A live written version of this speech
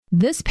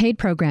This paid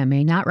program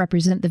may not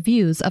represent the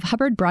views of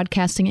Hubbard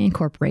Broadcasting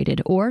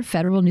Incorporated or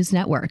Federal News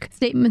Network.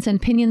 Statements and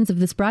opinions of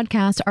this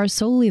broadcast are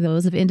solely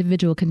those of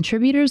individual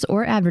contributors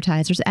or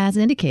advertisers as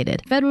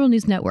indicated. Federal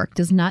News Network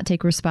does not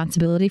take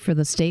responsibility for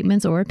the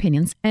statements or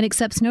opinions and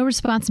accepts no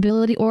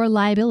responsibility or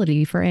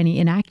liability for any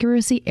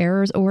inaccuracy,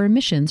 errors, or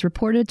omissions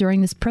reported during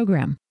this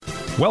program.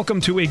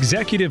 Welcome to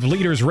Executive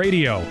Leaders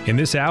Radio. In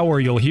this hour,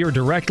 you'll hear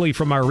directly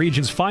from our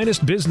region's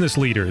finest business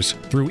leaders.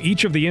 Through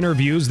each of the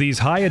interviews, these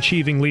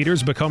high-achieving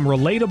leaders become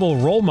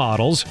relatable role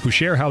models who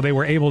share how they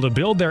were able to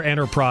build their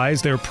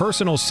enterprise, their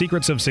personal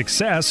secrets of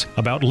success,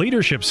 about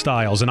leadership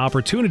styles and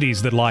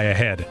opportunities that lie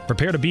ahead.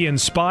 Prepare to be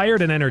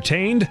inspired and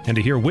entertained and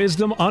to hear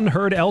wisdom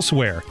unheard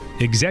elsewhere.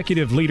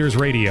 Executive Leaders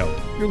Radio.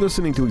 You're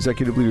listening to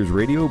Executive Leaders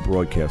Radio,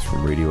 broadcast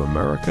from Radio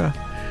America.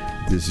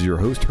 This is your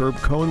host, Herb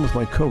Cohen, with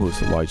my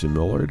co-host, Elijah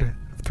Millard,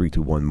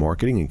 321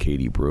 Marketing, and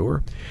Katie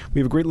Brewer.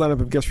 We have a great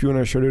lineup of guests for you on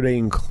our show today,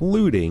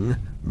 including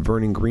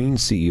Vernon Green,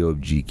 CEO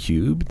of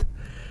G-Cubed,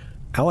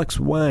 Alex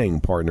Wang,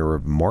 partner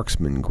of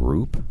Marksman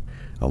Group,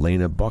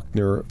 Elena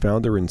Buckner,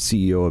 founder and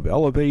CEO of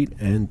Elevate,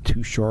 and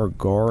Tushar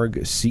Garg,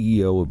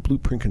 CEO of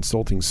Blueprint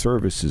Consulting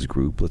Services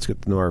Group. Let's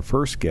get to know our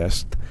first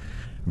guest,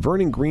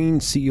 Vernon Green,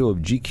 CEO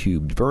of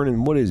G-Cubed.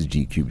 Vernon, what is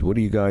G-Cubed? What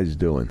are you guys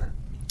doing?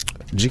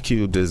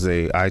 G-Cubed is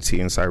a IT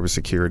and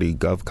cybersecurity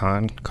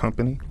GovCon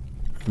company.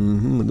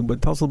 Mm-hmm.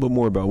 But tell us a little bit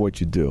more about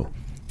what you do.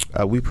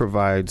 We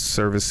provide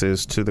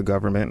services to the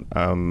government,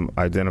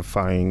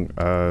 identifying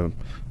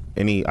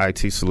any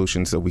IT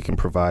solutions that we can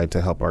provide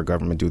to help our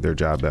government do their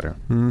job better.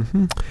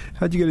 Mm-hmm.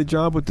 How'd you get a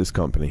job with this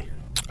company?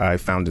 I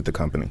founded the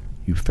company.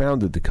 You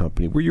founded the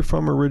company. Where are you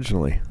from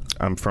originally?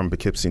 I'm from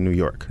Poughkeepsie, New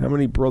York. How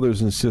many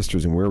brothers and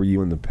sisters, and where were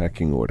you in the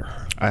pecking order?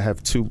 I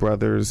have 2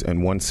 brothers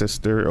and 1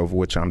 sister, of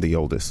which I'm the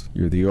oldest.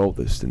 You're the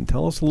oldest. And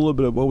tell us a little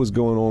bit of what was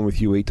going on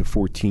with you 8 to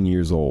 14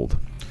 years old.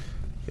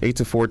 8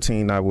 to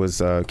 14, I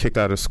was kicked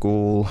out of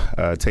school,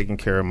 taking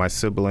care of my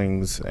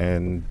siblings,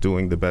 and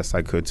doing the best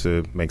I could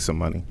to make some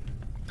money.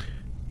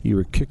 You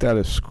were kicked out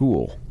of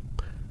school?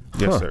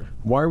 Yes, sir.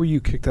 Why were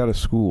you kicked out of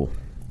school?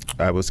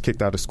 I was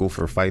kicked out of school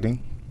for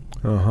fighting.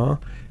 Uh-huh.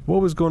 What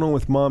was going on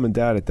with mom and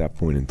dad at that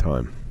point in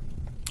time?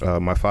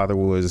 My father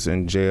was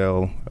in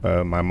jail.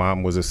 My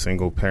mom was a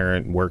single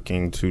parent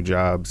working 2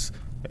 jobs,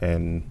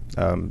 and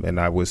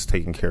I was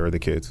taking care of the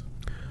kids.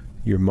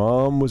 Your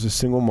mom was a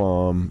single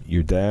mom,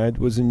 your dad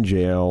was in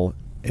jail,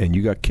 and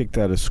you got kicked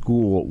out of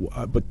school.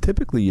 But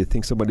typically you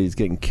think somebody is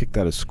getting kicked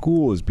out of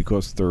school is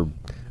because they're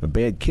a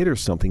bad kid or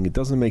something. It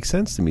doesn't make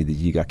sense to me that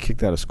you got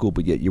kicked out of school,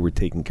 but yet you were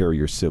taking care of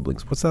your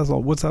siblings. What's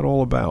that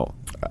all about?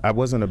 I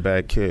wasn't a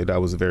bad kid. I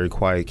was a very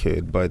quiet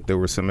kid, but there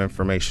was some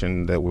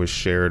information that was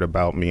shared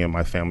about me and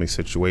my family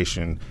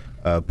situation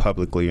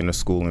publicly in a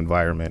school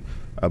environment,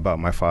 about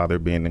my father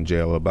being in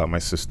jail, about my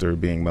sister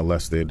being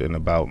molested, and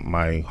about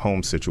my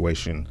home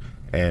situation.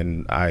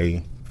 And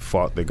I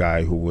fought the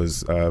guy who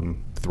was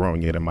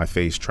throwing it in my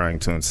face, trying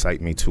to incite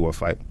me to a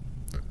fight.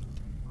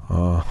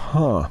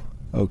 Uh-huh.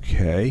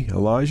 Okay.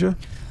 Elijah?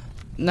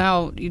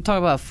 Now, you talk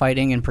about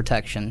fighting and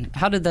protection.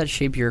 How did that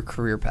shape your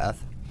career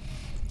path?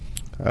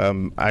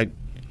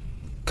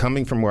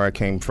 Coming from where I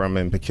came from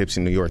in Poughkeepsie,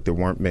 New York, there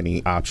weren't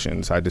many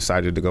options. I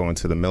decided to go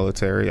into the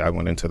military. I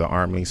went into the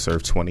Army,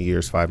 served 20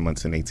 years, 5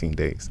 months, and 18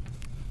 days.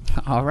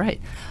 All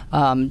right.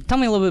 Tell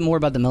me a little bit more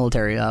about the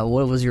military.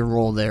 What was your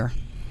role there?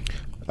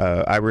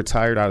 I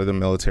retired out of the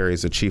military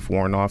as a chief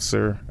warrant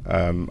officer.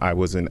 I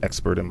was an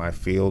expert in my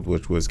field,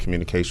 which was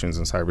communications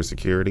and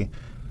cybersecurity.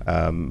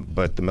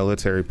 But the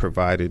military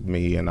provided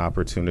me an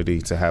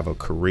opportunity to have a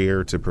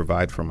career, to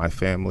provide for my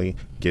family,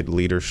 get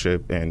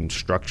leadership and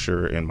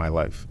structure in my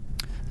life.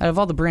 Out of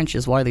all the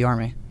branches, why the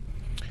Army?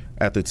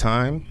 At the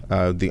time,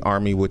 the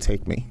Army would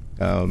take me.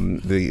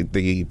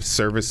 The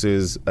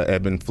services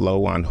ebb and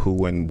flow on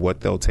who and what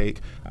they'll take.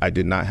 I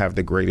did not have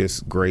the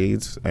greatest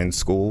grades in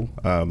school.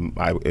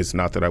 It's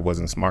not that I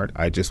wasn't smart.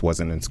 I just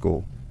wasn't in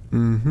school.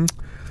 Mm-hmm.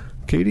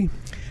 Katie?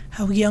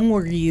 How young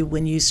were you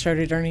when you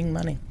started earning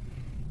money?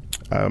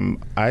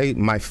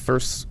 My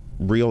first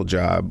real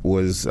job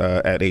was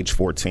at age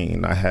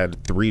 14. I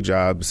had 3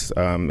 jobs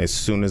as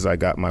soon as I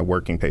got my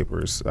working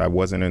papers. I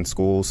wasn't in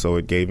school, so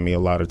it gave me a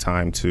lot of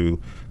time to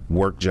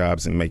work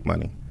jobs and make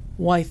money.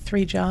 Why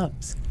 3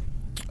 jobs?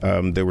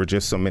 There were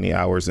just so many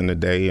hours in the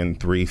day, and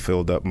 3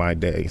 filled up my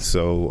day.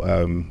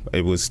 So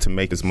it was to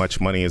make as much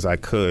money as I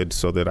could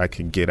so that I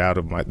could get out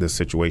of the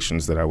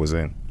situations that I was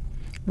in.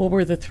 What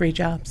were the 3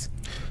 jobs?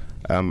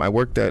 I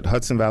worked at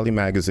Hudson Valley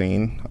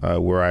Magazine,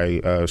 where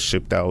I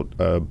shipped out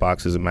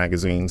boxes of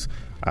magazines.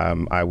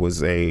 I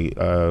was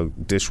a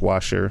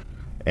dishwasher,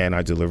 and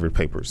I delivered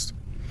papers.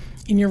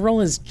 In your role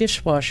as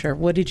dishwasher,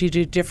 what did you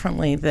do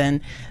differently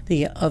than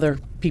the other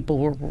people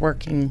who were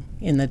working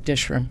in the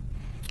dish room?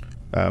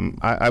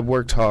 I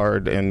worked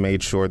hard and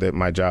made sure that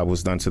my job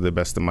was done to the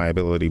best of my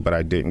ability, but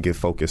I didn't get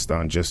focused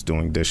on just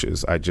doing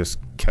dishes. I just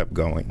kept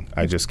going.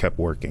 I just kept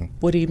working.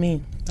 What do you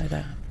mean by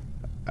that?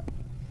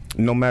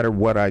 No matter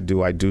what I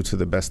do to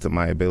the best of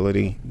my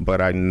ability,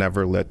 but I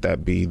never let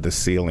that be the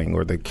ceiling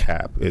or the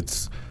cap.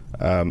 It's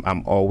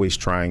I'm always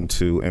trying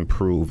to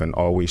improve and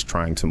always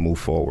trying to move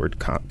forward,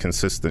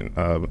 consistent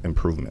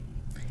improvement.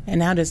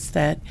 And how does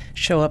that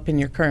show up in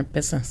your current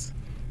business?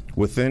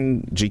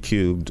 Within G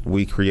Cubed,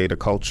 we create a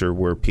culture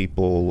where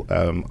people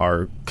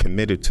are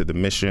committed to the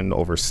mission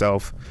over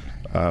self.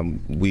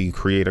 We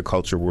create a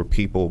culture where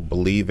people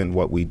believe in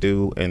what we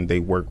do and they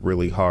work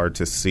really hard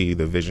to see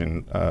the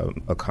vision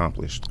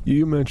accomplished.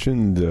 You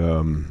mentioned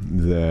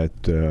that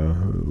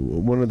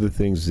one of the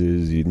things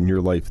is in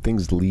your life,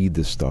 things lead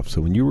to stuff.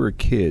 So when you were a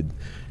kid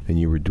and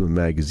you were doing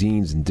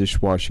magazines and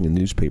dishwashing and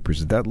newspapers,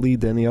 did that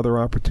lead to any other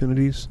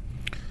opportunities?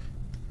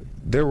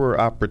 There were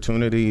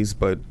opportunities,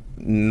 but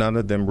none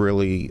of them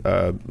really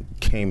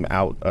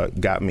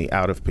got me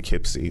out of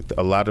Poughkeepsie.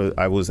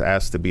 I was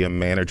asked to be a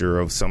manager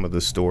of some of the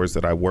stores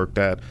that I worked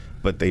at,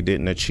 but they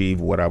didn't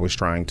achieve what I was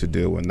trying to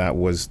do, and that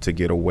was to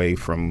get away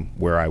from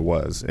where I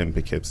was in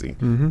Poughkeepsie.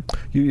 Mm-hmm.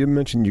 You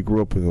mentioned you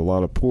grew up with a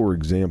lot of poor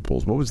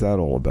examples. What was that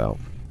all about?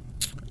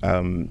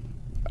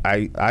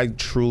 I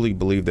truly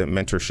believe that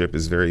mentorship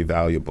is very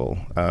valuable,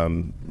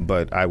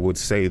 but I would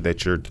say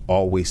that you're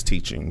always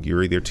teaching.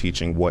 You're either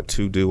teaching what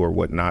to do or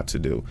what not to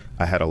do.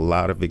 I had a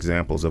lot of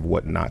examples of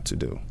what not to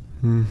do.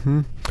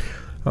 Mm-hmm.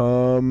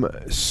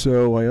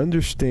 So I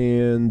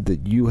understand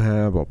that you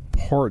have a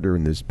partner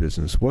in this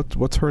business.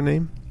 What's her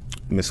name?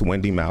 Miss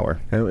Wendy Maurer.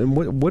 And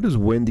what does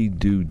Wendy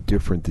do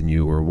different than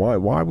you, or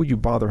why would you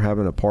bother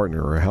having a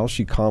partner, or how's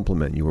she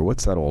compliment you, or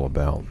what's that all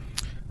about?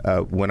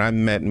 When I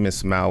met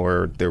Miss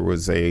Maurer, there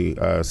was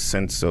a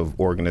sense of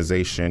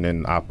organization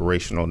and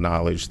operational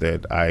knowledge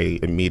that I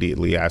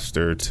immediately asked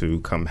her to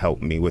come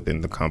help me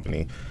within the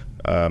company.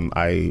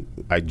 I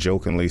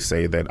jokingly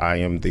say that I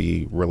am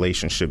the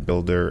relationship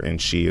builder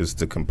and she is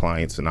the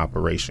compliance and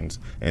operations,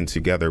 and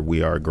together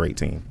we are a great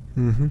team.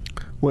 Mm-hmm.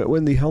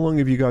 Wendy, how long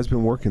have you guys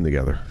been working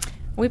together?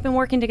 We've been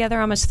working together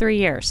almost 3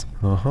 years.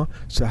 Uh-huh.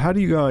 So how do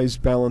you guys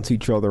balance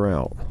each other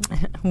out?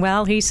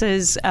 Well, he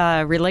says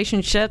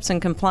relationships and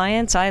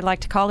compliance. I like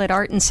to call it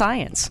art and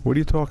science. What are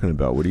you talking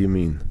about? What do you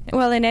mean?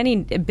 Well, in any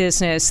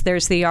business,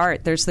 there's the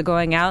art. There's the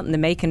going out and the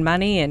making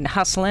money and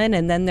hustling,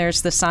 and then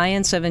there's the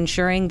science of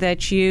ensuring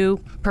that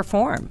you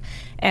perform.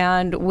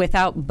 And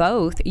without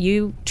both,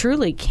 you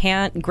truly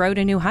can't grow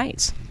to new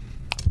heights.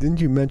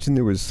 Didn't you mention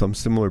there was some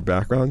similar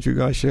backgrounds you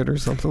guys shared or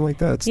something like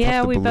that? It's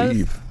tough to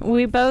believe.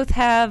 We both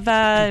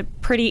have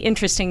pretty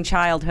interesting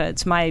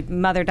childhoods. My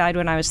mother died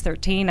when I was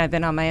 13. I've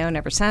been on my own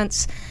ever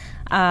since.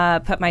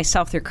 Put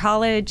myself through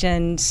college,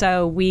 and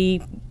so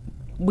we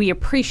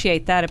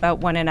appreciate that about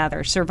one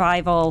another.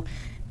 Survival,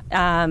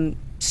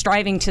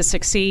 striving to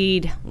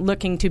succeed,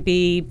 looking to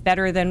be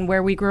better than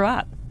where we grew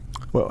up.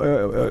 Well,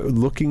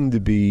 looking to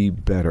be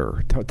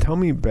better. Tell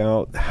me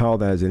about how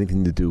that has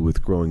anything to do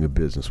with growing a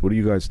business. What are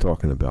you guys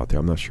talking about there?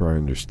 I'm not sure I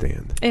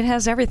understand. It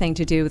has everything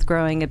to do with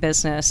growing a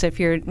business. If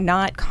you're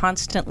not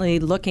constantly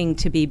looking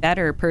to be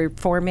better,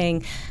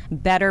 performing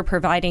better,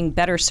 providing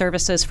better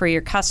services for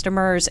your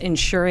customers,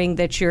 ensuring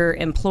that your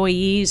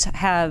employees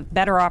have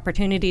better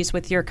opportunities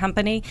with your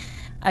company,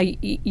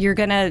 you're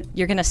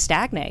gonna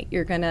stagnate.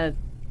 You're gonna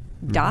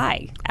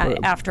die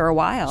after a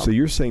while. So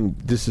you're saying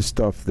this is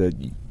stuff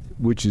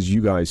which is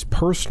you guys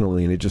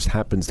personally, and it just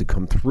happens to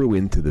come through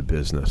into the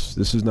business.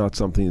 This is not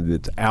something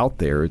that's out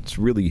there. It's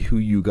really who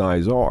you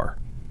guys are.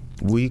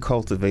 We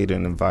cultivate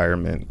an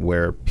environment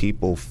where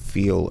people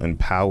feel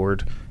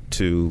empowered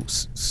to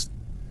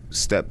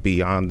step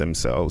beyond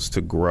themselves,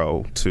 to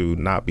grow, to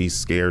not be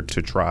scared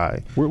to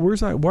try. Where's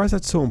that? Why is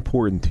that so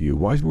important to you?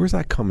 Where's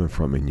that coming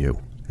from in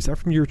you? Is that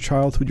from your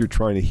childhood? You're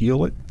trying to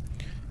heal it?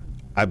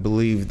 I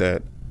believe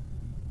that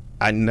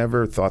I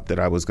never thought that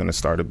I was going to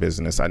start a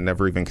business. I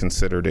never even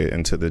considered it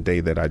until the day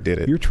that I did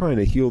it. You're trying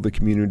to heal the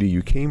community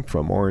you came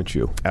from, aren't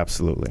you?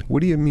 Absolutely.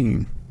 What do you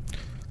mean?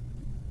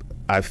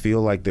 I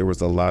feel like there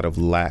was a lot of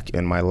lack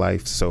in my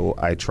life, so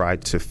I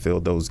tried to fill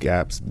those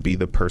gaps, be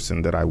the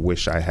person that I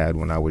wish I had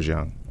when I was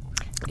young.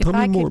 If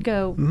I could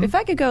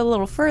go a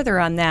little further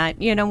on that,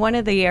 one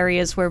of the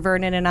areas where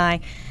Vernon and I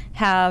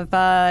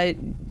have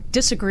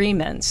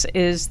disagreements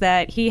is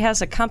that he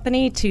has a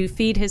company to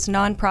feed his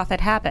nonprofit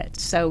habit.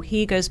 So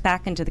he goes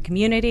back into the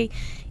community.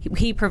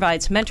 He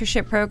provides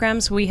mentorship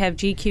programs. We have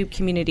G Cube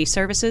Community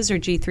Services, or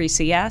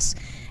G3CS.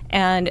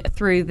 And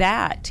through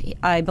that,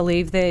 I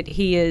believe that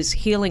he is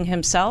healing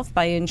himself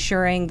by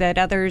ensuring that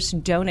others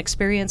don't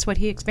experience what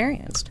he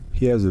experienced.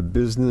 He has a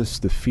business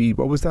to feed.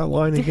 What was that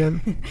line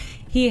again?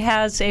 He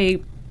has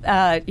a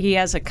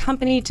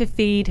company to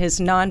feed his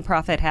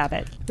nonprofit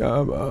habit.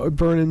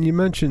 Vernon, you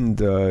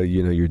mentioned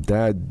your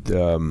dad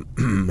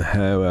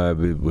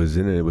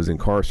was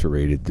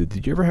incarcerated.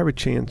 Did you ever have a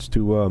chance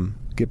to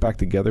get back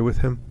together with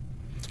him?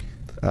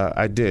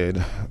 I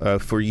did.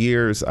 For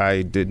years,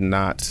 I did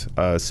not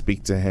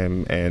speak to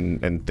him,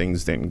 and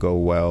things didn't go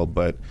well.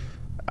 But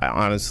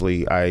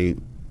I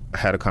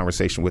had a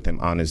conversation with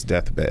him on his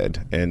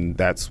deathbed, and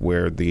that's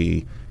where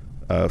the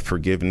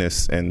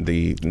forgiveness and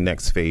the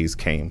next phase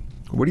came.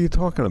 What are you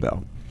talking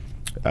about?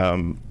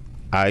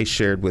 I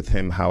shared with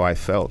him how I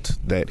felt,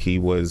 that he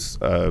was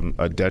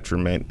a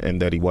detriment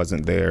and that he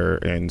wasn't there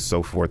and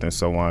so forth and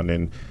so on.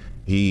 And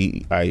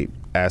I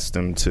asked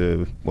him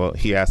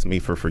he asked me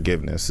for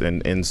forgiveness,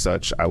 and in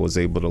such, I was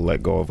able to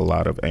let go of a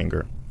lot of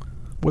anger.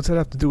 What's that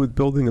have to do with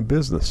building a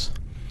business?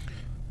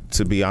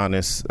 To be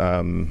honest,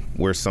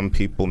 where some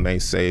people may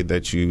say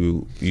that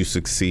you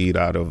succeed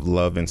out of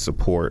love and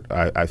support,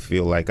 I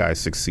feel like I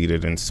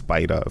succeeded in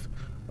spite of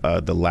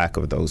the lack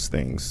of those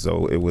things.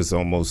 So it was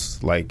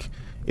almost like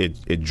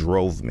it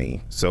drove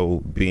me. So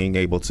being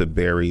able to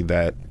bury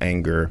that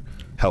anger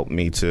helped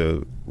me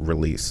to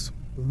release.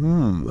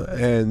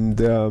 And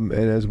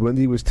as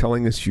Wendy was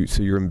telling us,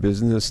 so you're in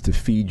business to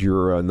feed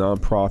your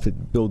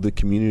nonprofit, build the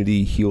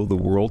community, heal the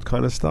world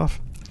kind of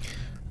stuff?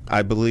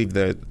 I believe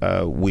that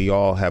we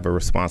all have a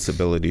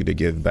responsibility to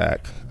give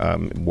back.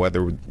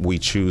 Whether we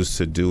choose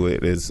to do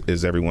it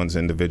is everyone's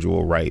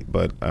individual right,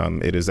 but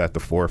it is at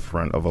the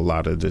forefront of a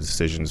lot of the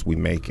decisions we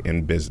make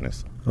in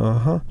business.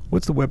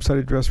 What's the website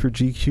address for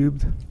G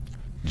Cubed?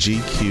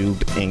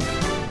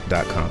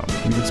 GCubedInc.com.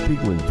 We've been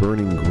speaking with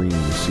Vernon Green, the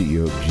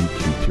CEO of G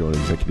Cubed here on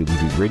Executive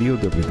Leaders Radio.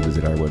 Don't forget to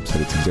visit our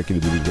website. It's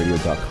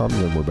executiveleadersradio.com to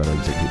learn more about our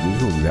executive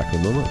leaders. We'll be back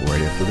in a moment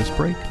right after this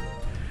break.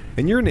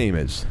 And your name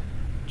is?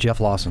 Jeff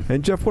Lawson.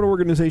 And Jeff, what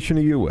organization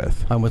are you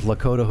with? I'm with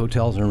Lakota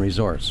Hotels and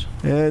Resorts.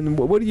 And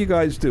what do you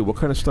guys do? What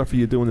kind of stuff are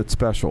you doing that's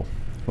special?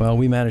 Well,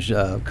 we manage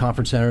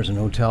conference centers and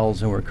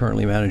hotels, and we're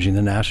currently managing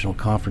the National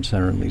Conference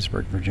Center in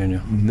Leesburg,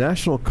 Virginia.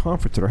 National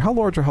Conference Center. How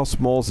large or how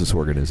small is this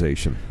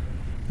organization?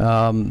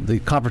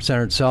 The conference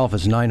center itself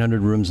is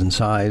 900 rooms in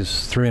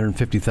size,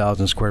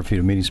 350,000 square feet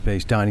of meeting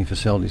space, dining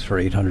facilities for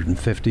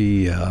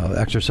 850,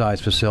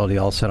 exercise facility,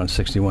 all set on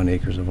 61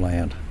 acres of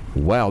land.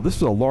 Wow, this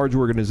is a large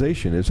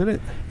organization, isn't it?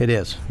 It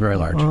is, very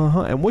large.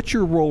 And what's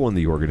your role in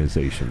the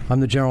organization? I'm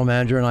the general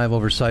manager, and I have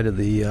oversight of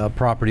the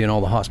property and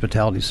all the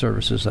hospitality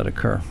services that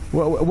occur.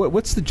 Well,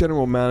 what's the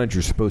general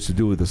manager supposed to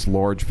do with this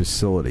large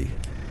facility?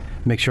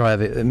 Make sure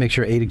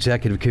 8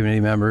 executive committee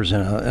members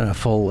and a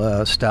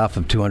full staff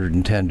of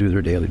 210 do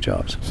their daily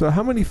jobs. So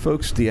how many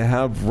folks do you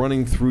have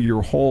running through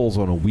your halls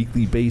on a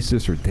weekly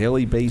basis or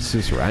daily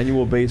basis or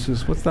annual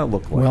basis? What's that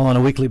look like? Well, on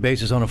a weekly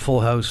basis, on a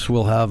full house,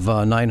 we'll have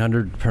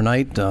 900 per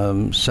night,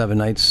 7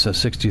 nights,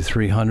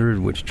 6,300,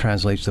 which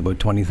translates to about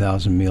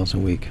 20,000 meals a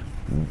week.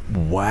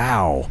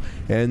 Wow.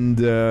 And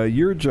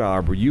your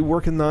job, are you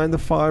working 9 to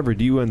 5, or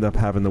do you end up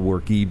having to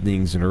work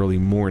evenings and early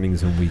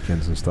mornings and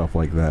weekends and stuff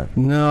like that?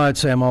 No, I'd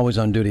say I'm always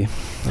on duty.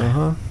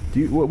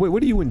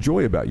 What do you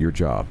enjoy about your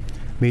job?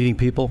 Meeting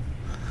people,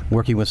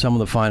 working with some of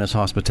the finest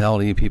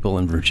hospitality people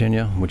in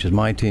Virginia, which is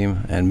my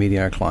team, and meeting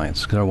our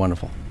clients, because they're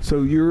wonderful.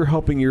 So you're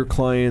helping your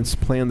clients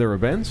plan their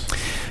events?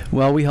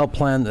 Well, we help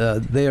plan.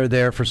 They are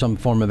there for some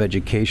form of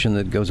education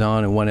that goes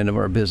on at one end of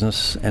our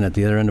business, and at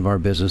the other end of our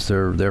business,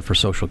 they're there for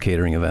social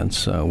catering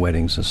events,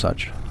 weddings and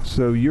such.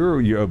 So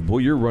you're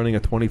running a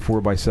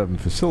 24/7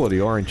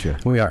 facility, aren't you?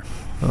 We are.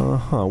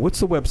 What's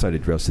the website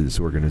address of this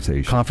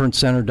organization?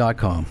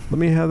 ConferenceCenter.com. Let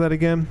me have that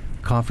again.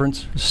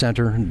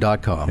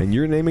 ConferenceCenter.com. And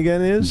your name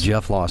again is?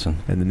 Jeff Lawson.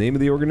 And the name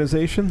of the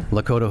organization?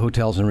 Lakota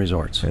Hotels and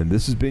Resorts. And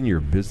this has been your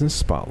Business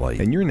Spotlight.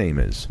 And your name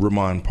is?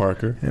 Ramon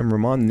Parker. And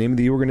Ramon, the name of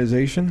the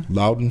organization?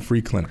 Loudon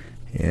Free Clinic.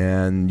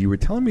 And you were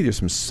telling me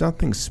there's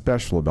something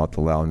special about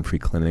the Loudon Free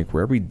Clinic,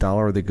 where every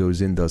dollar that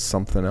goes in does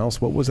something else.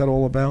 What was that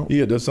all about?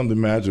 Yeah, it does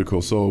something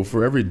magical. So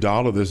for every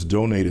dollar that's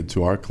donated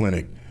to our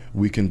clinic,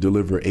 we can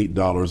deliver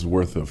 $8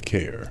 worth of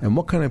care. And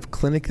what kind of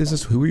clinic is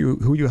this? Who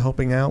are you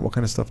helping out? What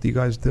kind of stuff do you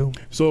guys do?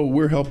 So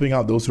we're helping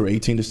out those who are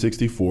 18 to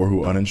 64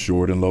 who are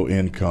uninsured and low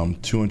income,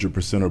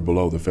 200% or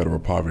below the federal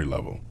poverty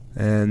level.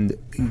 And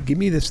give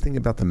me this thing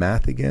about the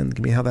math again.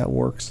 Give me how that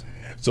works.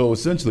 So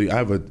essentially, I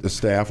have a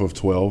staff of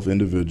 12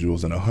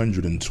 individuals and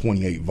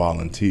 128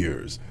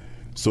 volunteers.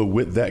 So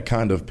with that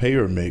kind of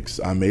payer mix,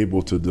 I'm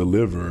able to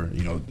deliver,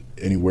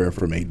 anywhere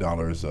from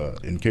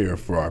 $8 in care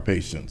for our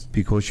patients.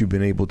 Because you've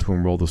been able to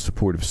enroll the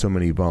support of so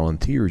many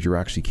volunteers, you're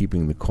actually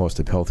keeping the cost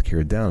of health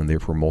care down and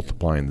therefore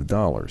multiplying the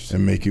dollars.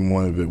 And making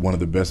one of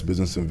the best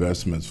business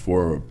investments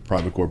for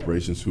private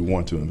corporations who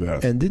want to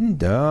invest. And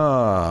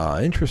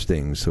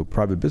interesting. So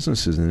private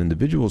businesses and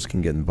individuals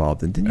can get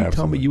involved. And didn't you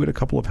tell me you had a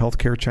couple of health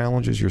care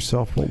challenges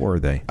yourself? What were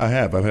they? I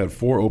have. I've had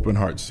 4 open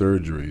heart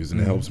surgeries,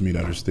 and it helps me to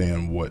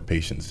understand what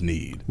patients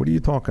need. What are you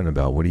talking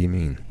about? What do you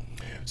mean?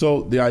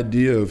 So the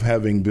idea of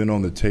having been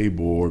on the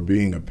table or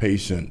being a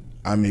patient,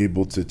 I'm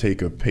able to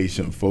take a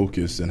patient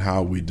focus in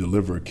how we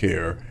deliver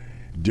care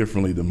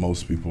differently than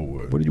most people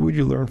would. What did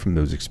you learn from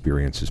those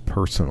experiences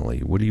personally?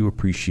 What do you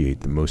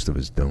appreciate that most of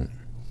us don't?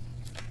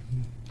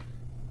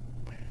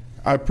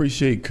 I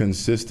appreciate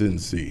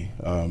consistency.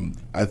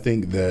 I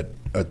think that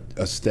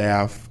a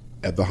staff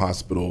at the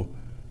hospital,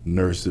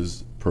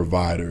 nurses,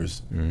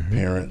 providers,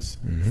 parents,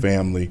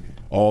 family,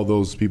 all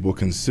those people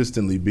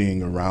consistently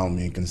being around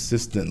me and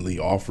consistently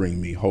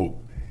offering me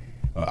hope.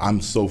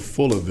 I'm so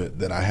full of it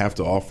that I have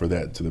to offer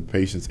that to the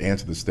patients and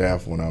to the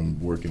staff when I'm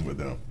working with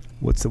them.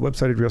 What's the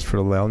website address for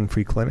the Loudon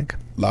Free Clinic?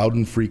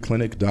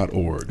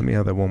 LoudonFreeClinic.org. Let me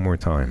have that one more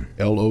time.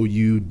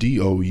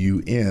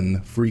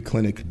 LOUDOUN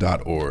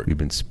freeclinic.org. We've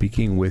been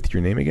speaking with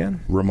your name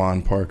again?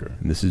 Ramon Parker.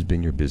 And this has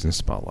been your Business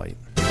Spotlight.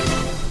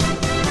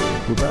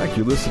 We're back.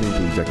 You're listening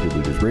to Executive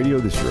Leaders Radio.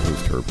 This is your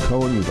host, Herb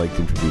Cohen. We'd like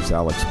to introduce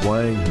Alex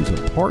Wang, who's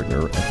a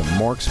partner at the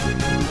Marksman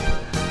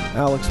Group.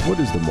 Alex, what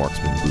is the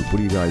Marksman Group? What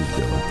are you guys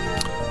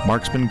doing?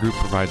 Marksman Group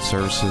provides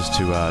services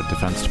to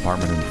Defense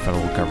Department and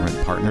federal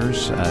government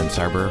partners in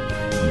cyber,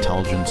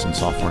 intelligence, and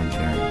software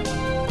engineering.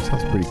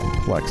 Sounds pretty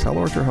complex. How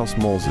large or how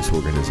small is this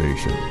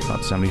organization?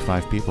 About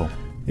 75 people.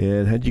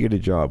 And how'd you get a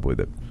job with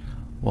it?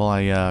 Well,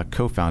 I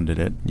co-founded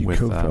it. You with,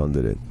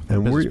 co-founded it.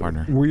 And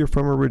where you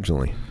from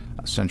originally?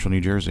 Central New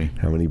Jersey.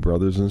 How many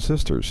brothers and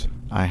sisters?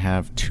 I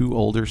have 2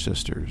 older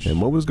sisters.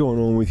 And what was going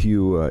on with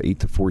you 8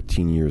 to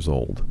 14 years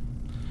old?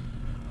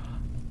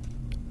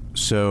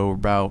 So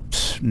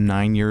about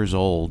 9 years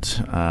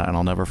old, and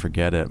I'll never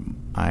forget it.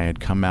 I had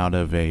come out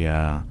of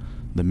the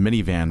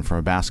minivan from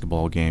a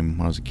basketball game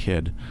when I was a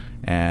kid,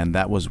 and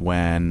that was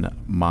when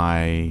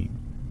my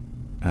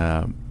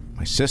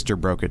sister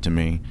broke it to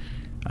me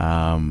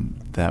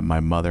that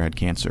my mother had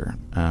cancer.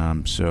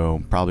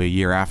 So probably a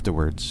year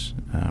afterwards,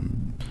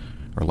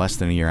 or less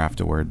than a year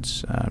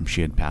afterwards,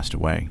 she had passed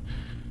away.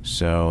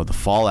 So the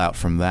fallout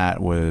from that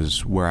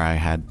was where I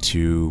had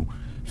to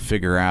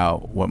figure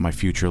out what my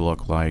future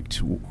looked like,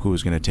 who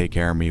was going to take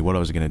care of me, what I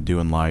was going to do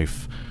in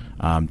life.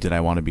 Did I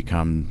want to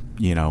become,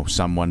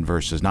 someone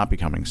versus not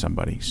becoming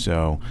somebody?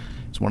 So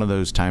it's one of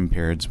those time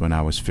periods when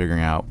I was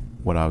figuring out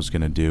what I was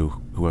going to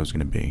do, who I was going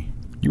to be.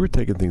 You were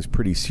taking things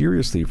pretty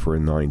seriously for a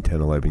 9, 10,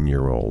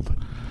 11-year-old.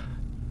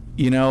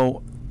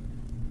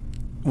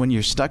 When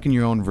you're stuck in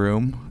your own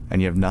room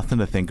and you have nothing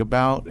to think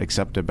about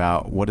except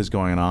about what is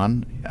going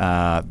on,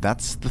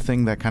 that's the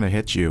thing that kind of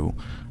hits you.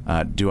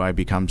 Do I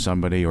become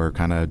somebody or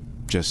kind of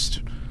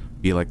just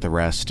be like the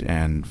rest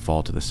and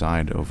fall to the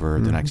side over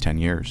the next 10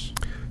 years?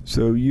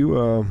 So you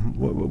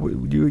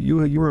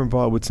were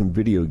involved with some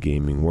video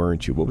gaming,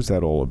 weren't you? What was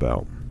that all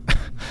about?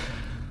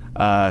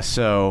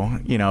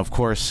 Of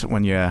course,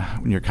 when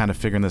you're kind of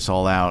figuring this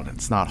all out,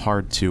 it's not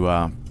hard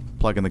to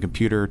plug in the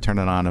computer, turn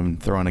it on,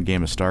 and throw in a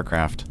game of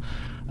StarCraft.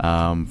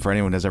 For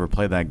anyone who's ever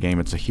played that game,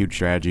 it's a huge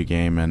strategy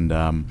game,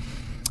 and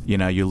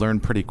you learn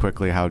pretty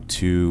quickly how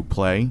to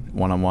play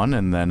one-on-one,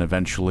 and then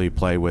eventually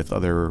play with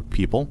other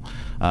people.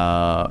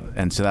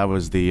 And so that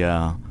was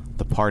the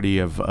party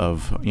of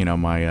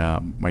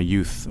my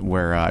youth,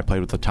 where I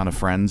played with a ton of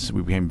friends.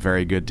 We became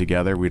very good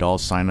together. We'd all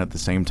sign at the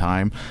same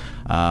time,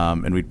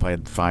 and we'd play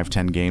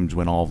 5-10 games,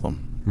 win all of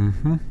them.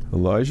 Mm-hmm.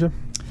 Elijah?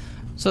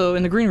 So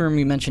in the green room,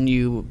 you mentioned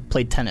you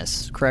played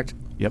tennis, correct?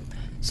 Yep.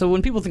 So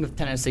when people think of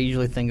tennis, they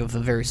usually think of a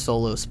very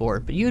solo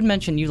sport. But you had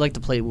mentioned you like to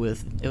play it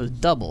was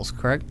doubles,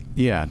 correct?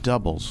 Yeah,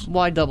 doubles.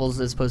 Why doubles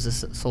as opposed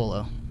to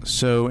solo?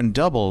 So in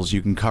doubles,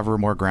 you can cover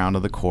more ground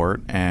of the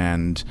court,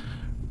 and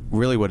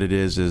really what it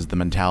is the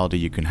mentality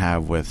you can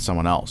have with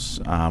someone else,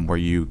 where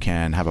you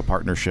can have a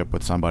partnership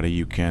with somebody.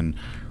 You can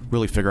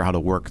really figure out how to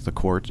work the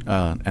court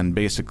and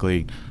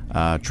basically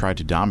try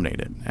to dominate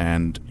it.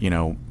 And,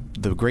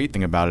 the great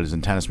thing about it is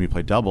in tennis, when you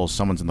play doubles,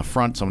 someone's in the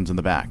front, someone's in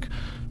the back.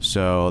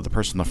 So the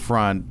person in the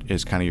front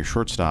is kind of your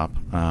shortstop.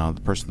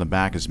 The person in the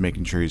back is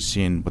making sure he's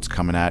seeing what's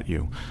coming at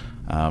you.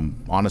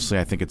 Honestly,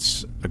 I think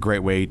it's a great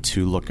way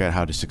to look at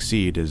how to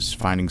succeed is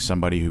finding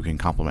somebody who can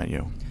complement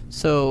you.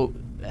 So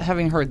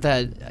having heard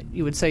that,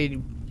 you would say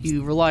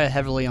you rely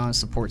heavily on a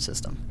support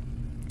system.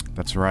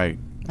 That's right.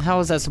 How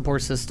has that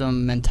support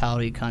system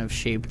mentality kind of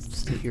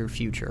shaped your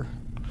future?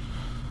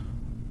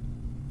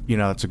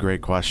 That's a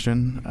great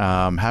question.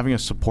 Having a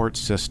support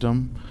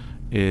system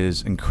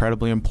is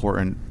incredibly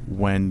important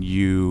when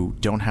you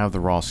don't have the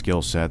raw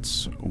skill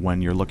sets,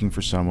 when you're looking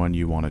for someone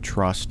you want to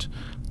trust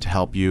to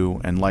help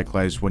you, and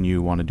likewise when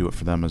you want to do it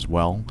for them as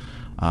well.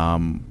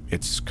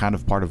 It's kind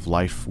of part of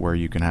life where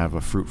you can have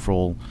a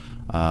fruitful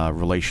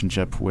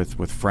relationship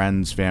with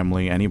friends,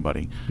 family,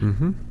 anybody.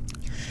 Mm-hmm.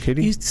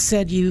 Katie? You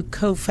said you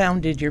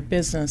co-founded your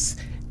business.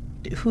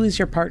 Who is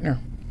your partner?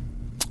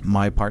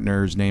 My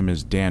partner's name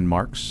is Dan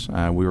Marks.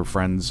 We were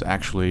friends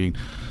actually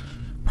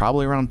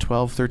probably around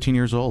 12, 13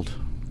 years old.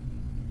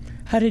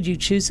 How did you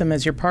choose him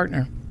as your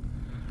partner?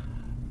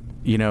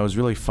 It was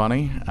really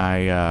funny.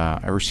 I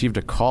received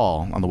a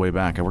call on the way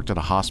back. I worked at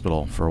a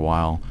hospital for a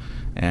while,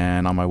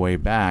 and on my way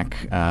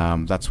back,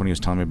 that's when he was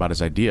telling me about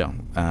his idea.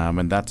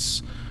 And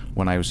that's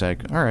when I was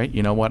like, all right,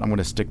 you know what? I'm going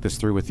to stick this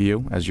through with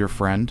you as your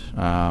friend.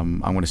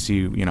 I'm going to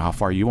see, how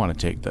far you want to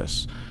take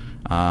this.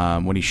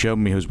 When he showed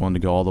me he was willing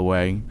to go all the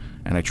way,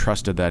 and I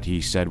trusted that he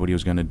said what he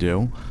was going to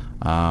do,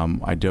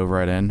 I dove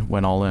right in,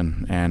 went all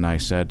in, and I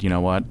said, you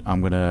know what,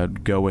 I'm going to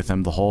go with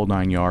him the whole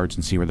 9 yards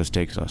and see where this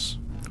takes us.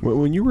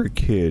 When you were a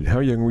kid, how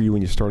young were you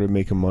when you started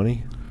making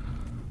money?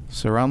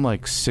 So around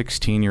like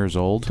 16 years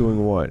old.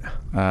 Doing what?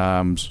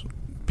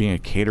 Being a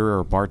caterer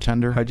or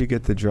bartender. How'd you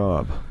get the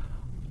job?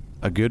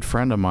 A good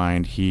friend of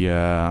mine, he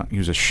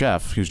was a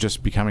chef. He was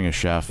just becoming a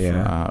chef. He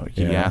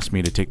asked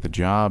me to take the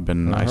job,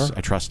 and I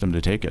trusted him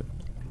to take it.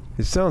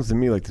 It sounds to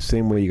me like the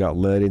same way you got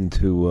led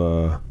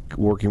into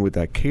working with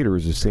that caterer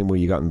is the same way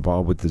you got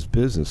involved with this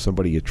business.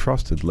 Somebody you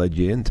trusted led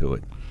you into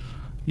it.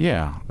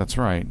 Yeah, that's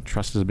right.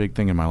 Trust is a big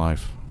thing in my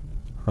life.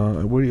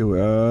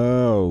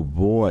 Oh,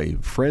 boy.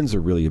 Friends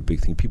are really a big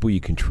thing. People you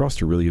can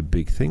trust are really a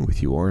big thing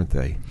with you, aren't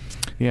they?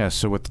 Yeah,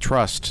 so with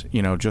trust,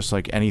 just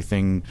like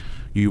anything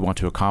you want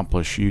to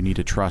accomplish, you need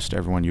to trust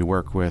everyone you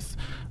work with.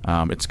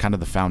 It's kind of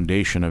the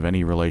foundation of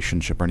any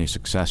relationship or any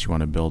success you want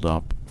to build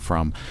up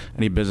from.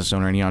 Any business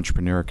owner, any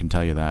entrepreneur can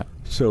tell you that.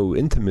 So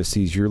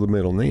intimacy is your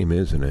middle name,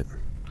 isn't it?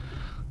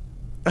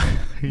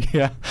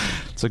 Yeah,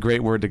 it's a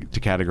great word to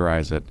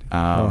categorize it.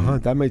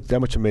 That made it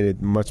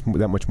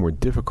that much more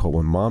difficult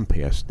when Mom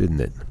passed,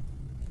 didn't it?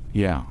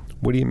 Yeah.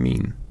 What do you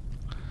mean?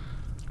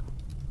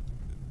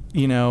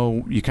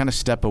 You kind of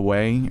step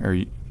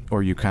away,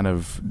 or you kind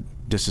of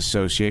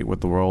disassociate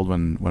with the world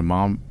when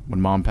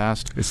mom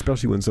passed.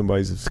 Especially when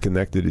somebody's as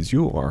connected as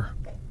you are.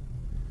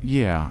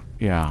 Yeah.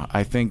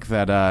 I think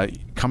that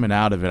coming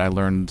out of it, I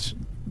learned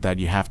that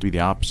you have to be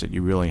the opposite.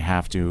 You really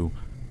have to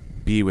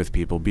be with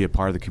people, be a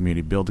part of the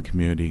community, build the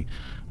community.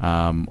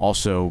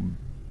 Also,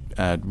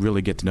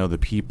 really get to know the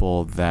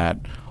people that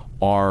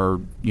are,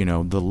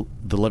 the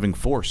living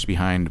force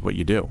behind what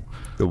you do.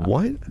 The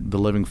what? The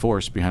living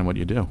force behind what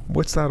you do.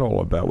 What's that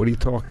all about? What are you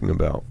talking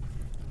about?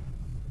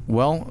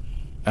 Well,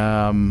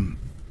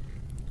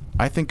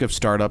 I think of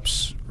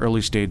startups,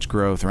 early stage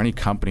growth, or any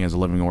company as a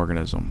living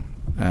organism.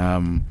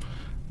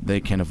 They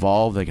can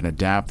evolve, they can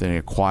adapt, they can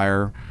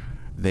acquire,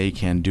 they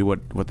can do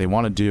what they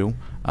want to do,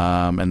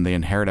 and they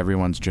inherit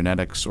everyone's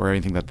genetics or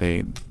anything that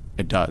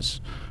it does.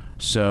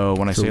 So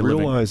when I say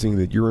realizing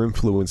that you're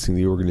influencing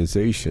the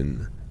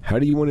organization, how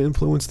do you want to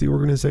influence the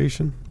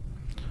organization?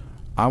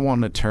 I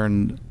want to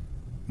turn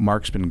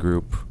Marksman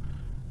Group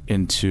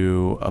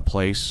into a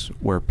place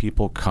where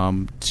people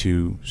come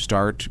to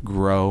start,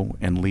 grow,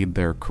 and lead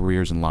their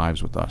careers and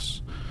lives with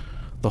us.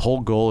 The whole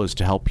goal is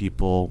to help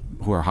people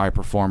who are high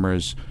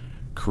performers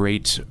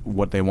create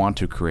what they want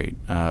to create,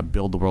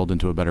 build the world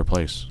into a better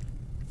place.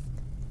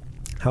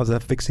 How's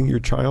that fixing your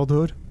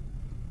childhood?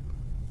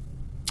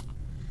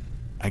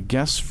 I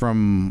guess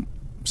from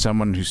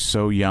someone who's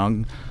so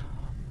young,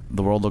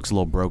 the world looks a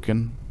little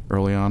broken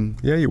early on.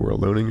 Yeah, you were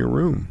alone in your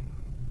room.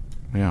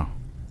 Yeah.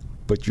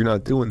 But you're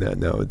not doing that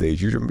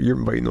nowadays. You're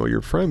inviting all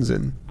your friends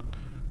in.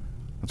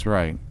 That's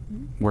right.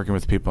 Working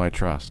with people I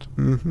trust.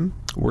 Mm-hmm.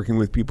 Working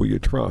with people you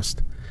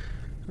trust.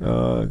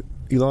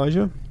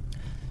 Elijah?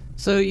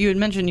 So you had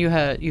mentioned you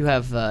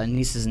have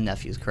nieces and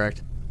nephews,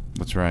 correct?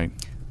 That's right.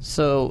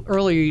 So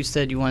earlier you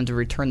said you wanted to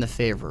return the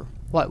favor.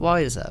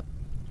 Why is that?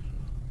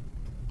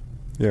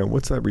 Yeah,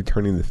 what's that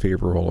returning the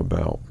favor all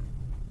about?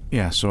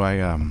 Yeah, so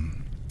I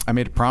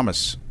made a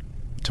promise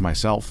to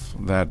myself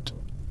that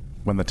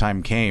when the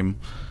time came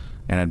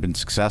and I'd been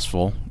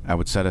successful, I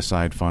would set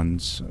aside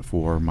funds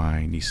for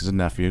my nieces and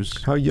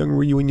nephews. How young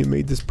were you when you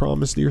made this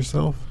promise to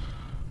yourself?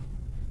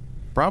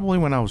 Probably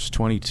when I was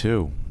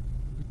 22.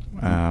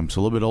 So a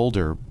little bit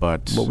older,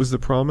 but... What was the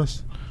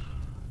promise?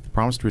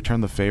 Promise to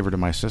return the favor to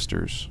my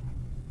sisters.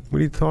 What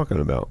are you talking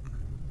about?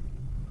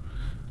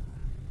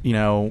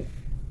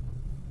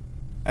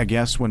 I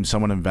guess when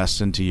someone invests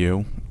into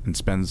you and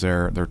spends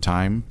their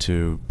time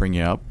to bring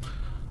you up,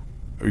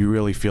 you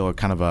really feel a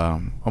kind of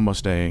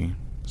almost a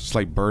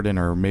slight burden,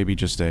 or maybe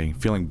just a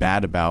feeling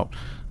bad about,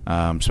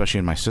 especially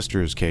in my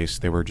sister's case,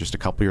 they were just a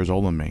couple years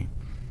older than me.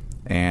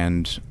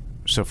 And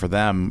so for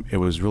them, it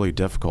was really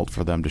difficult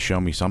for them to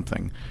show me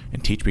something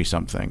and teach me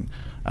something,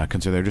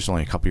 considering they're just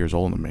only a couple years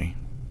older than me.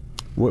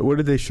 What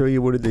did they show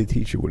you? What did they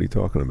teach you? What are you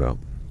talking about?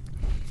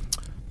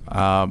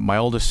 My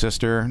oldest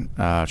sister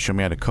showed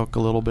me how to cook a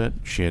little bit.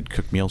 She had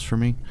cooked meals for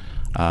me.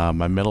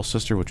 My middle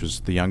sister, which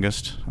was the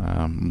youngest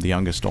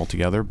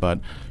altogether,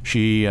 but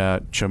she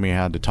showed me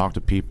how to talk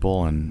to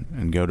people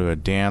and go to a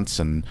dance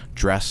and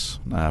dress,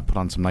 put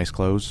on some nice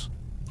clothes.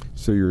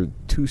 So your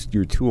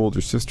two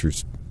older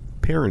sisters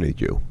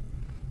parented you.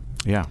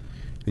 Yeah.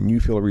 And you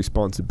feel a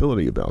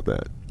responsibility about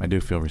that. I do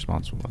feel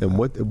responsible. And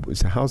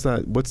what's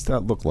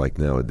that look like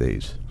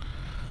nowadays?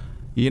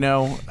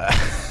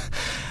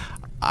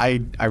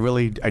 I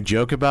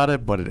joke about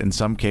it, but in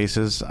some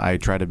cases I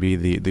try to be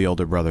the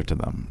older brother to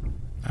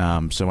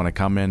them. So when I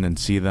come in and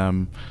see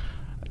them,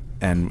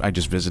 and I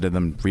just visited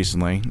them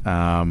recently,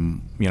 I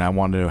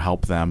wanted to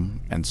help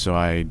them, and so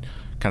I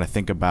kind of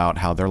think about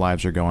how their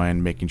lives are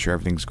going, making sure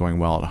everything's going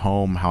well at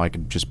home, how I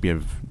could just be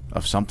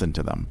of something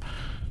to them.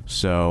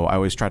 So I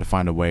always try to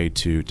find a way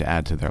to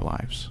add to their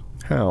lives.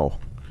 How?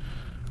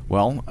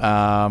 Well,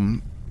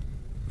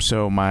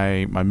 so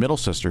my middle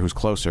sister, who's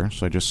closer,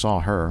 so I just saw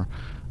her,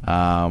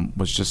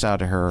 was just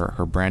out of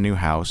her brand new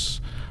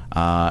house,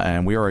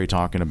 and we were already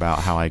talking about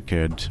how I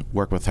could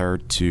work with her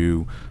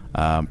to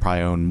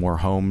probably own more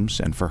homes,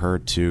 and for her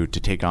to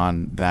take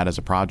on that as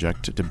a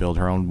project to build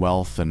her own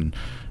wealth, and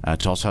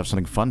to also have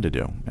something fun to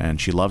do. And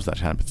she loves that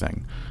type of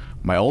thing.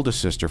 My oldest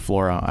sister,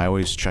 Flora, I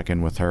always check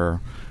in with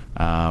her,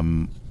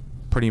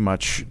 pretty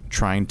much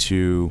trying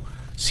to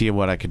see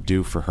what I could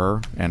do for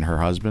her and her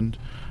husband.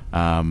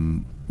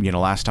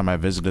 Last time I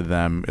visited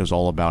them, it was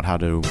all about how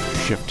to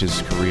shift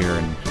his career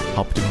and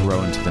help to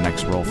grow into the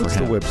next role for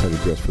him. What's the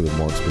website address for the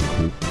Marksman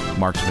Group?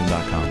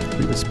 Marksman.com.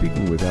 We've been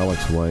speaking with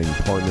Alex Wang,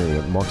 partner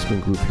at Marksman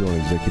Group here on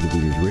Executive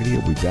Leaders Radio.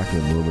 We'll be back in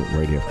a moment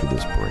right after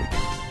this break.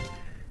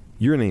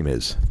 Your name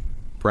is?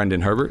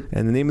 Brendan Herbert.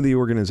 And the name of the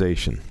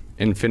organization?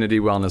 Infinity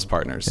Wellness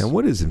Partners. And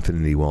what is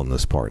Infinity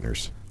Wellness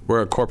Partners?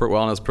 We're a corporate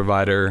wellness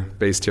provider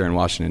based here in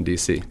Washington,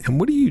 D.C. And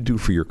what do you do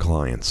for your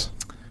clients?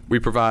 We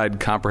provide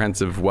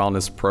comprehensive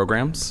wellness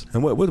programs.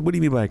 And what do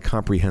you mean by a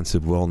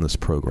comprehensive wellness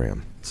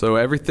program? So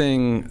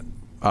everything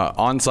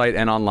on-site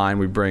and online,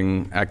 we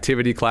bring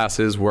activity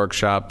classes,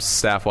 workshops,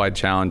 staff-wide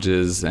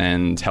challenges,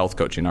 and health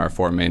coaching are our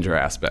 4 major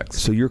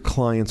aspects. So your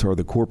clients are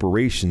the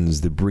corporations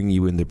that bring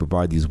you in to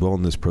provide these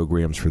wellness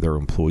programs for their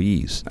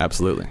employees?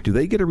 Absolutely. Do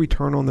they get a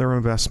return on their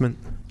investment?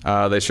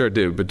 They sure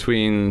do,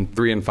 between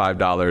 $3 and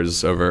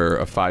 $5 over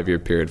a 5-year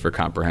period for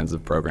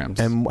comprehensive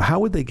programs. And how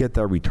would they get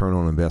that return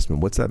on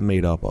investment? What's that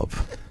made up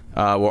of?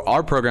 Well,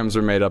 our programs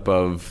are made up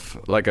of,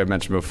 like I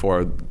mentioned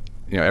before,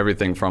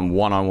 everything from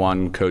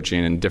one-on-one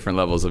coaching and different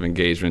levels of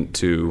engagement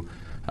to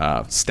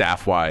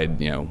staff-wide,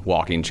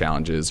 walking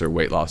challenges or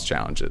weight loss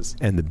challenges.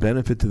 And the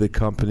benefit to the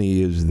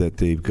company is that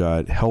they've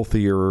got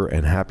healthier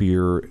and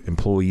happier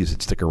employees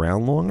that stick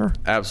around longer?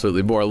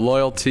 Absolutely. More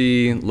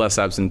loyalty, less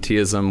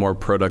absenteeism, more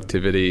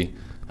productivity,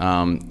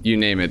 you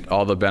name it,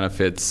 all the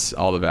benefits,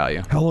 all the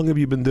value. How long have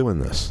you been doing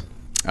this?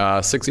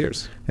 6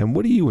 years. And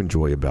what do you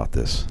enjoy about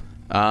this?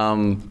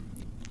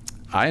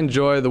 I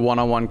enjoy the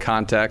one-on-one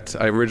contact.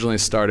 I originally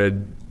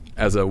started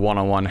as a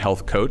one-on-one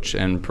health coach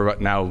and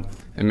now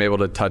am able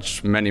to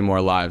touch many more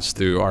lives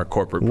through our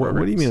corporate programs.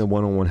 What do you mean a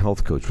one-on-one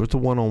health coach? What's a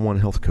one-on-one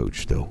health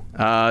coach do?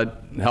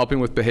 Helping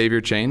with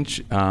behavior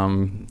change,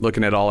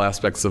 looking at all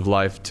aspects of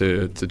life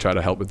to try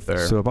to help with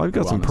their So if I've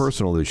got some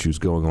personal issues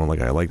going on,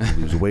 like I like to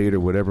lose weight or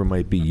whatever it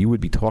might be, you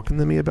would be talking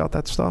to me about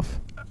that stuff?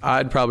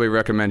 I'd probably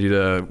recommend you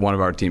to one of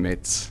our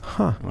teammates,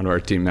 one of our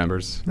team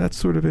members. That's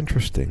sort of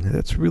interesting.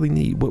 That's really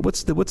neat.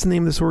 What's the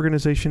name of this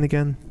organization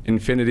again?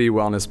 Infinity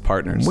Wellness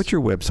Partners. What's your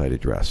website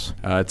address?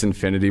 It's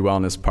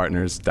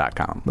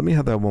infinitywellnesspartners.com. Let me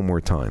have that one more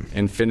time.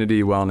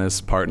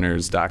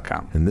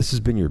 infinitywellnesspartners.com. And this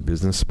has been your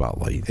Business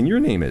Spotlight. And your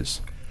name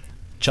is?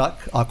 Chuck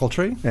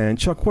Ochiltree. And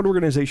Chuck, what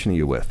organization are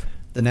you with?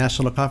 The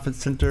National Conference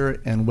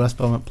Center and West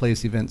Belmont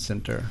Place Event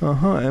Center.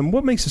 And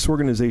what makes this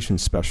organization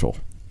special?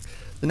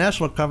 The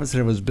National Conference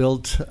Center was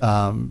built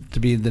to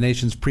be the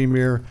nation's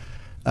premier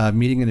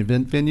meeting and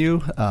event venue.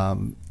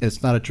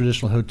 It's not a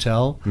traditional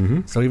hotel.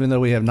 Mm-hmm. So even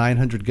though we have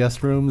 900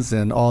 guest rooms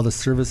and all the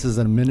services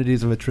and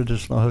amenities of a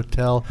traditional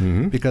hotel,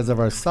 because of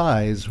our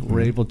size,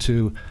 we're able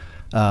to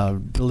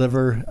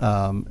deliver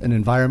an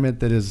environment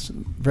that is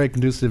very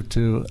conducive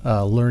to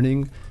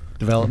learning,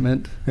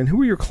 development. And who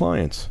are your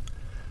clients?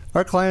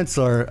 Our clients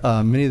are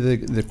many of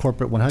the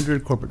corporate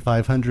 100, corporate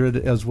 500,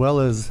 as well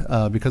as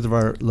because of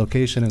our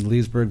location in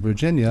Leesburg,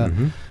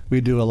 Virginia,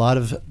 we do a lot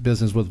of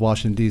business with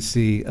Washington,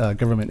 D.C.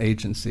 Government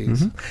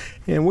agencies.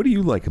 And what do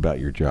you like about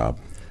your job?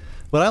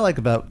 What I like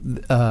about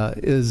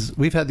is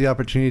we've had the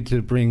opportunity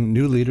to bring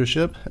new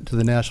leadership to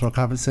the National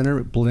Conference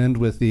Center, blend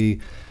with the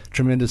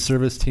tremendous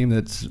service team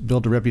that's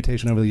built a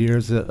reputation over the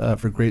years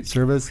for great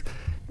service.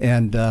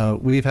 And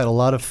we've had a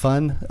lot of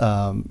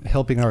fun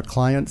helping our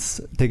clients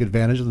take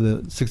advantage of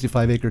the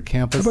 65-acre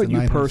campus. How about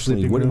you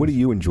personally? What do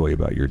you enjoy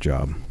about your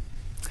job?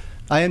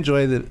 I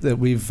enjoy that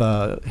we've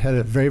had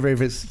a very, very,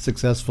 very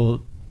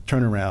successful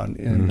turnaround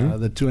in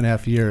the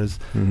 2.5 years,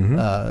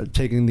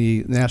 taking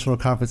the National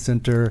Conference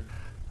Center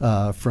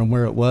from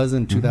where it was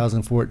in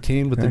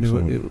 2014 with the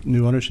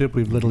new ownership.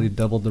 We've literally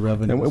doubled the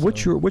revenue. And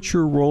what's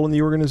your role in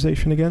the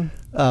organization again?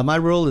 My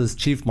role is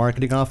Chief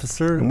Marketing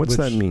Officer. And what's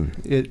that mean?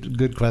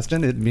 Good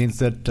question. It means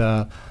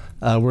that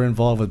we're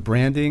involved with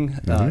branding,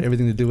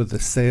 everything to do with the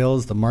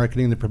sales, the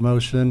marketing, the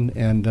promotion,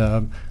 and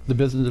the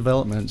business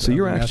development. So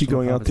you're actually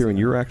going out there and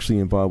you're actually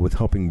involved with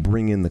helping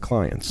bring in the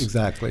clients.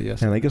 Exactly,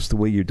 yes. And I guess the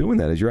way you're doing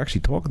that is you're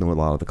actually talking to a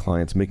lot of the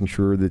clients, making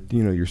sure that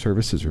your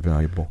services are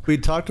valuable. We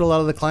talk to a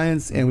lot of the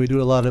clients, and we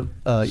do a lot of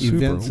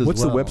events as well.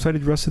 What's the website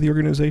address of the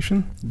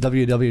organization?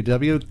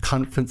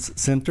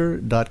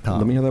 www.conferencecenter.com.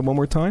 Let me have that one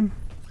more time.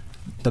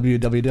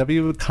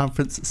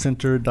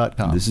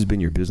 www.conferencecenter.com. This has been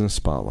your Business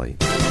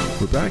Spotlight.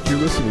 We're back. You're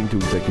listening to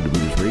Executive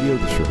Leaders Radio.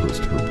 This is your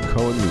host, Herb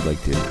Cohen. We'd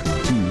like to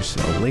introduce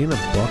Elena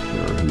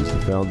Buckner, who's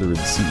the founder and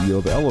CEO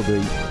of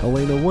Elevate.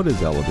 Elena, what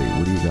is Elevate?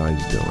 What are you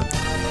guys doing?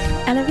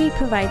 Elevate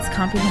provides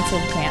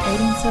comprehensive grant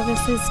writing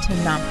services to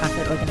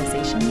nonprofit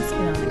organizations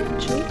around the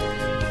country,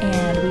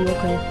 and we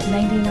work with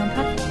 90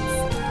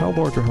 nonprofits. How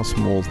large or how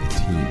small is the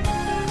team?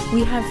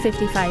 We have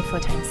 55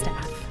 full-time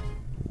staff.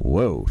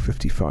 Whoa,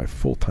 55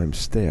 full-time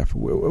staff.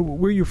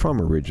 Where are you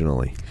from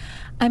originally?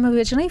 I'm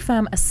originally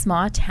from a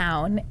small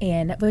town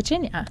in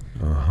Virginia.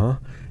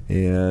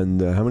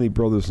 And how many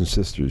brothers and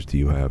sisters do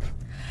you have?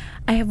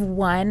 I have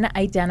one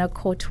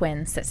identical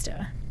twin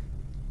sister.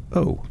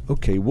 Oh,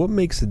 okay. What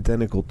makes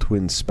identical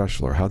twins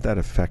special, or how'd that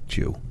affect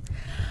you?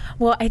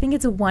 Well, I think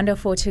it's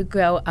wonderful to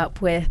grow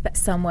up with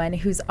someone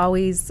who's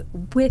always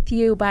with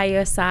you, by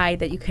your side,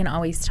 that you can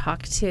always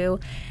talk to.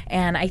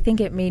 And I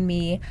think it made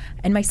me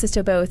and my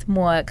sister both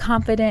more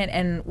confident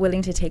and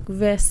willing to take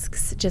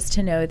risks, just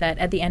to know that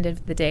at the end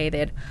of the day,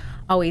 there'd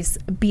always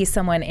be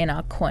someone in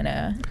our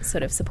corner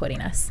sort of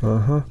supporting us.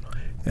 How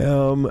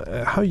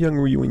young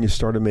were you when you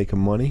started making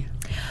money?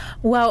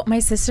 Well, my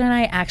sister and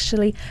I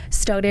actually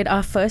started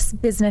our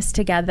first business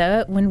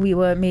together when we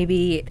were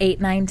maybe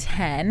 8, 9,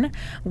 10.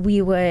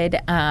 We would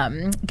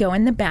go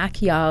in the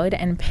backyard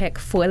and pick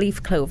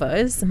 4-leaf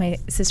clovers. My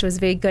sister was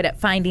very good at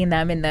finding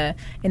them in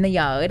the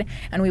yard,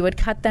 and we would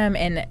cut them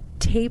and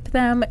tape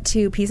them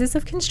to pieces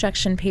of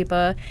construction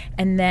paper,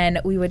 and then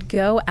we would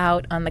go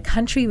out on the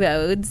country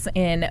roads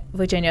in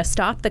Virginia,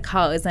 stop the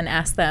cars and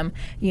ask them,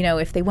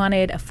 if they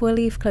wanted a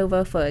 4-leaf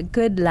clover for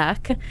good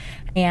luck,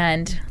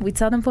 and we'd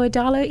sell them for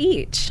 $1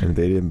 each. And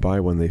they didn't buy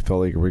one. They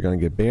felt like we were going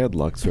to get bad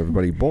luck, so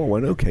everybody bought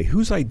one. Okay,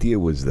 whose idea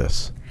was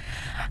this?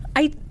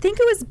 I think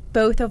it was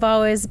both of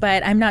ours,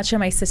 but I'm not sure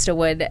my sister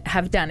would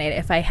have done it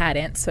if I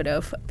hadn't sort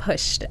of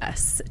pushed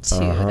us to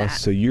that.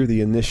 So you're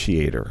the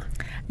initiator.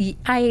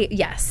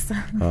 Yes.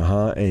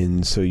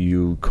 And so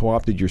you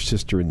co-opted your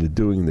sister into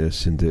doing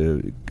this,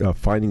 into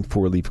finding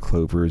 4-leaf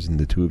clovers, and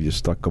the two of you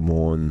stuck them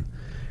on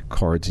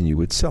cards and you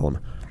would sell them.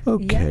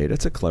 Okay,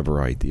 that's a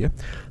clever idea.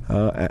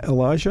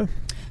 Elijah?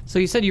 So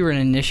you said you were an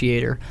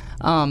initiator.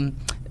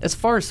 As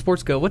far as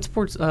sports go, what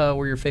sports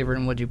were your favorite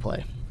and what did you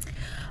play?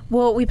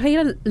 Well, we played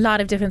a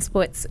lot of different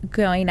sports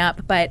growing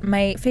up, but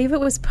my favorite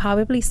was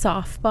probably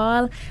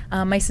softball.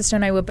 My sister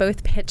and I were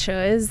both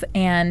pitchers,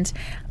 and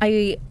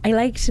I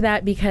liked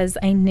that because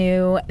I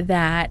knew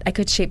that I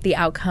could shape the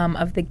outcome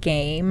of the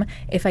game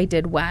if I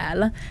did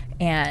well.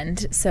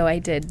 And so I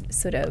did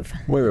sort of...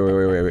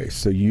 Wait.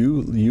 So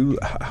you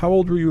how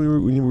old were you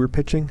when you were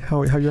pitching?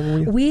 How young were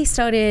you? We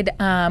started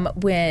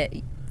with...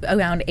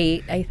 around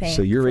 8, I think.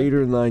 So you're 8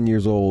 or 9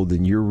 years old,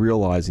 and you're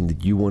realizing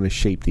that you want to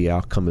shape the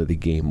outcome of the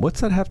game. What's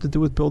that have to do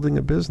with building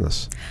a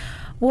business?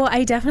 Well,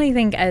 I definitely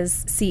think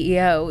as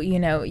CEO,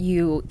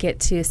 you get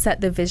to set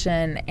the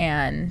vision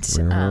and...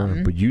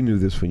 but you knew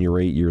this when you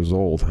were 8 years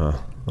old, huh?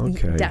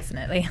 Okay.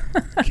 Definitely.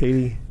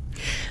 Katie?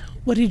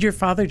 What did your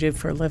father do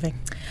for a living?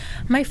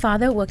 My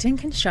father worked in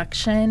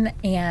construction,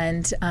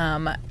 and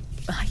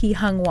he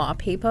hung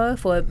wallpaper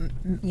for,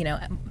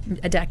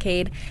 a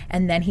decade,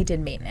 and then he did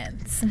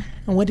maintenance.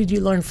 And what did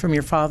you learn from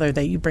your father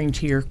that you bring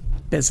to your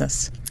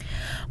business?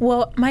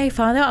 Well, my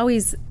father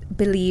always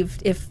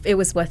believed if it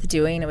was worth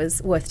doing, it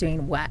was worth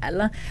doing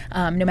well,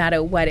 no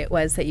matter what it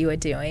was that you were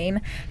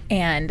doing.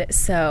 And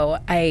so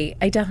I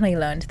definitely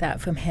learned that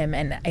from him,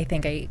 and I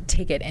think I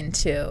take it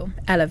into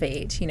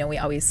Elevate. We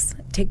always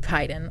take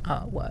pride in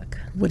our work.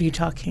 What are you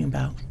talking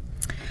about?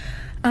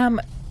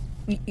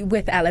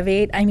 With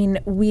Elevate,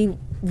 we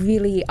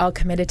really are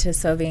committed to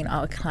serving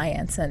our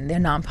clients and their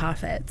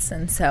nonprofits.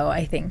 And so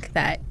I think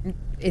that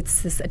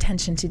it's this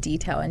attention to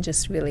detail and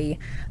just really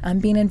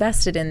being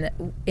invested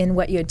in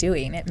what you're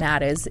doing. It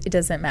matters. It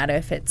doesn't matter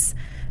if it's,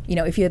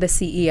 if you're the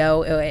CEO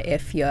or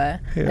if you're...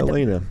 Hey,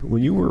 Elena,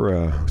 when you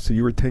were, so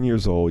you were 10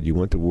 years old, you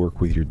went to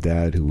work with your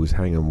dad who was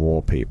hanging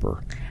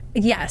wallpaper.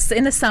 Yes,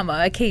 in the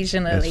summer,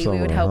 occasionally we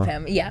would help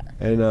him. Yeah.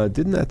 And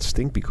didn't that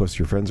stink because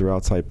your friends are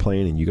outside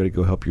playing and you got to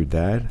go help your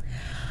dad?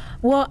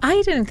 Well,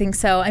 I didn't think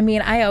so.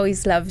 I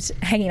always loved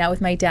hanging out with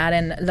my dad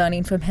and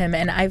learning from him,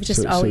 and I've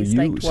just always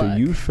liked work. So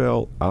you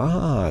felt,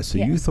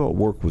 you thought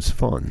work was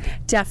fun.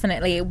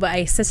 Definitely.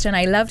 My sister and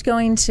I loved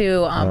going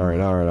to... All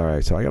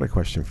right. So I got a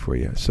question for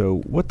you. So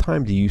what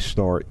time do you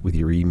start with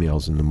your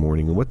emails in the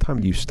morning, and what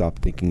time do you stop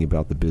thinking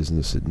about the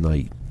business at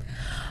night?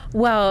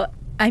 Well...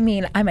 I'm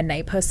a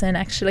night person,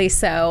 actually,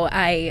 so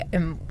I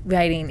am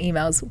writing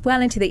emails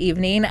well into the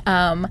evening.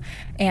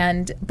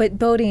 But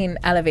building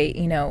Elevate,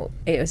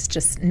 it was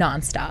just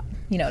nonstop,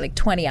 like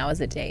 20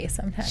 hours a day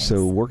sometimes.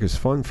 So work is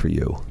fun for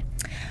you.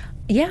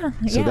 Yeah.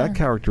 So that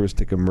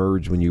characteristic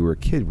emerged when you were a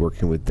kid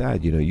working with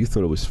Dad. You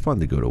thought it was fun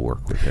to go to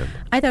work with him.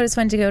 I thought it was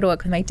fun to go to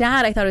work with my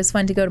dad. I thought it was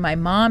fun to go to my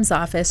mom's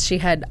office. She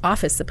had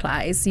office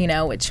supplies,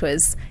 which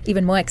was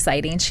even more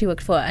exciting. She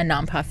worked for a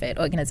nonprofit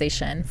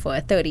organization for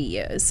 30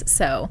 years.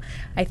 So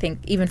I think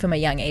even from a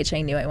young age,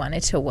 I knew I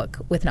wanted to work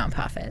with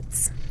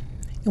nonprofits.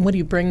 And what do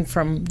you bring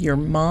from your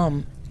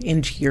mom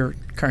into your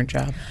current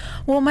job?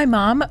 Well, my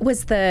mom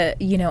was the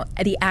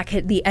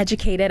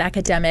educated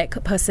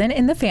academic person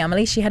in the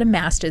family. She had a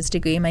master's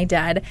degree. My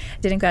dad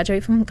didn't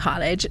graduate from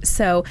college.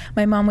 So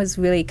my mom was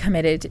really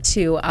committed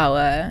to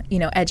our,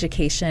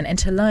 education and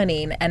to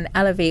learning. And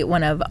Elevate,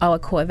 one of our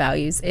core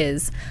values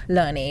is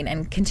learning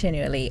and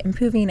continually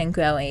improving and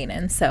growing.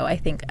 And so I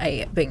think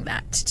I bring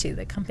that to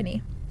the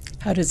company.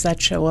 How does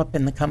that show up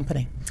in the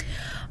company?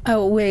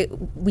 Oh,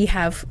 we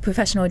have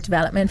professional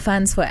development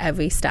funds for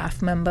every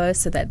staff member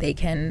so that they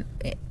can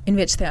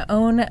enrich their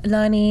own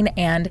learning.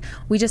 And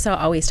we just are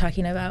always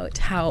talking about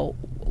how,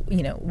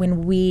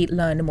 when we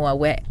learn more,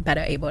 we're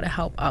better able to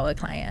help our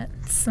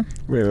clients.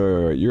 Wait.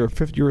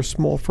 You're a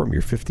small firm.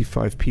 You're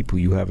 55 people.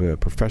 You have a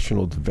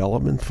professional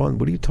development fund.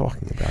 What are you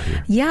talking about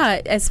here?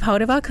 Yeah, as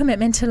part of our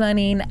commitment to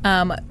learning,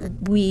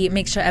 we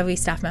make sure every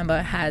staff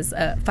member has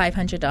a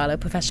 $500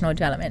 professional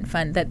development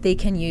fund that they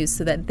can use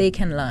so that they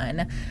can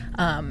learn,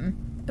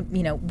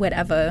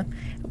 whatever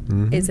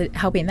is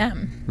helping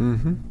them.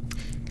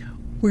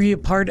 Mm-hmm. Were you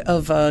part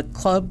of a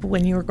club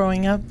when you were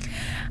growing up?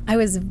 I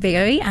was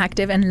very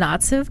active in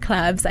lots of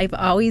clubs. I've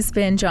always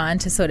been drawn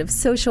to sort of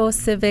social,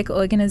 civic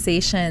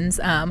organizations.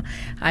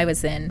 I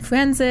was in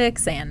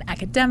forensics and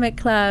academic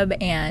club,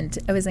 and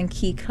I was in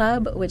Key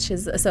Club, which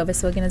is a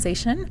service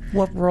organization.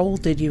 What role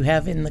did you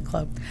have in the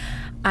club?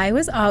 I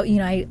was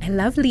I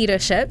love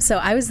leadership, so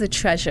I was the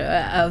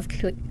treasurer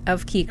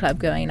of Key Club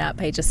growing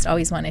up. I just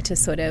always wanted to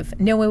sort of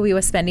know where we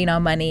were spending our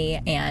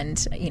money,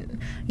 and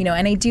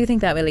and I do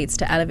think that relates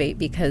to Elevate,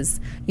 because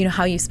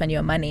how you spend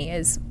your money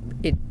is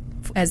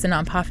as a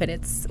nonprofit,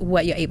 it's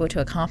what you're able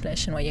to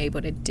accomplish and what you're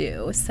able to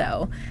do.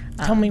 So,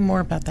 tell me more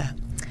about that.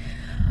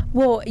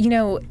 Well,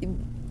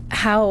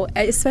 how,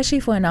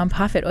 especially for a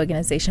nonprofit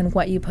organization,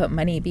 what you put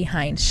money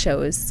behind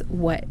shows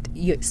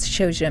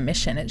your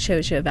mission. It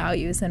shows your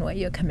values and what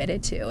you're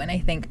committed to. And I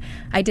think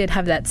I did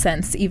have that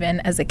sense even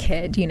as a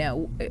kid.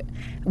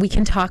 We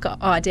can talk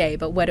all day,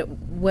 but what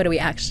are we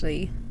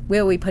actually?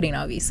 Where are we putting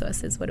our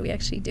resources? What are we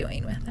actually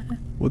doing with it?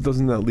 Well,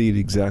 doesn't that lead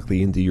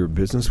exactly into your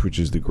business, which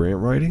is the grant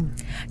writing?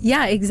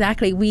 Yeah,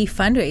 exactly. We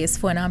fundraise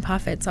for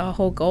nonprofits. Our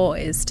whole goal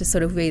is to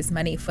sort of raise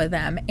money for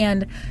them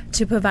and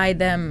to provide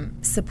them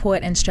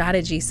support and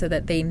strategy so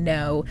that they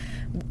know,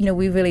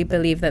 we really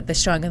believe that the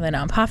stronger the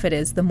nonprofit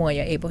is, the more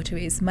you're able to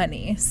raise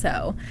money.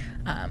 So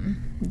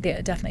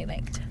they're definitely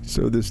linked.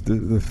 So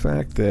the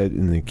fact that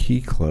in the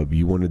Key Club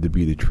you wanted to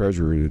be the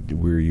treasurer,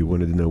 where you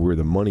wanted to know where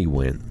the money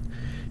went,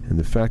 and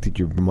the fact that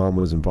your mom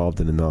was involved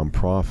in a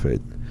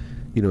nonprofit,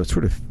 it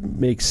sort of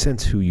makes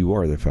sense who you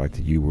are. The fact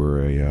that you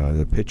were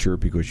the pitcher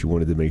because you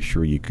wanted to make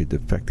sure you could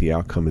affect the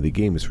outcome of the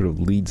game, it sort of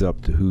leads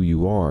up to who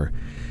you are.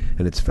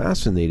 And it's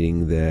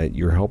fascinating that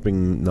you're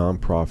helping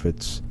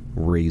nonprofits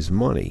raise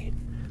money.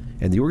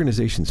 And the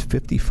organization's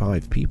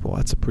 55 people.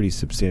 That's a pretty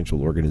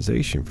substantial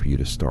organization for you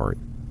to start.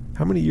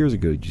 How many years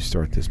ago did you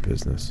start this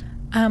business?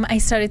 I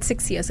started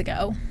 6 years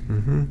ago.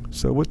 Mm-hmm.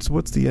 So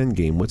what's the end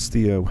game? What's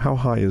the how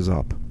high is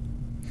up?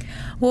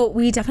 Well,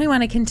 we definitely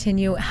want to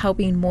continue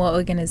helping more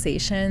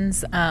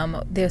organizations.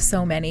 There's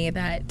so many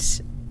that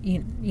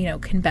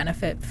can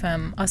benefit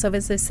from our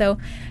services. So,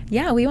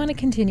 yeah, we want to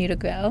continue to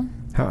grow.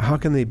 How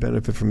can they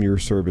benefit from your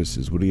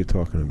services? What are you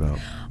talking about?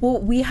 Well,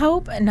 we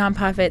help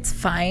nonprofits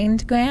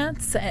find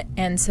grants,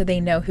 and so they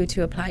know who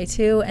to apply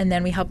to, and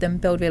then we help them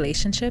build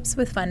relationships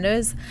with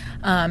funders,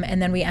 and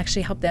then we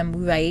actually help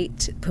them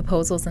write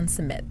proposals and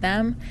submit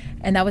them.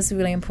 And that was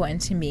really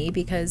important to me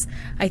because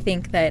I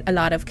think that a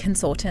lot of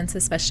consultants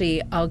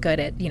especially are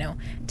good at,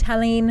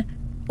 telling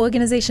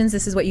organizations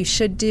this is what you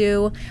should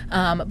do,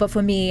 but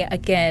for me,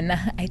 again,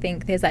 I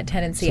think there's that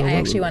tendency. I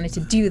actually wanted to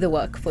do the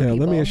work for people.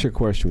 Let me ask you a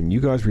question. When you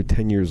guys were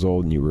 10 years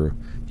old and your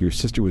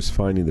sister was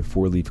finding the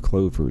 4-leaf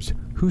clovers,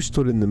 who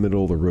stood in the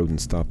middle of the road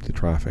and stopped the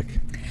traffic?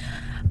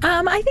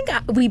 I think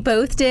we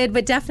both did,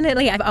 but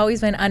definitely I've always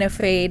been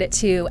unafraid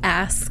to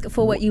ask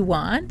for what you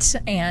want.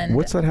 And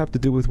what's that have to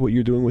do with what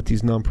you're doing with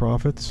these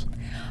nonprofits?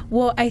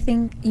 Well, I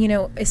think,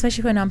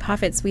 especially for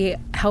nonprofits, we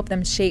help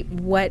them shape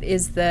what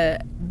is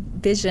the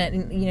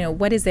vision,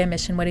 what is their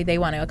mission, what do they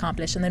want to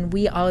accomplish, and then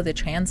we are the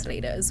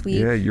translators.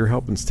 You're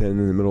helping stand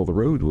in the middle of the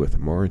road with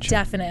them, aren't you?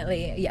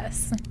 Definitely,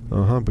 yes.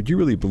 But you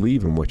really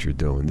believe in what you're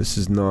doing. This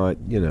is not,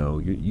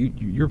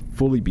 you're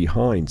fully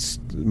behind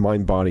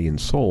mind, body, and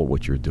soul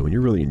what you're doing.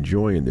 You're really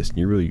enjoying this, and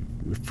you're really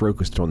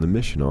focused on the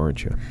mission,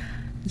 aren't you?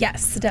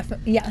 Yes,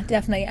 definitely. Yeah,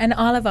 definitely. And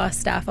all of our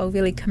staff are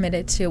really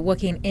committed to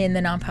working in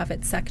the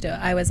nonprofit sector.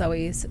 I was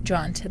always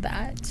drawn to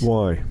that.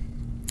 Why?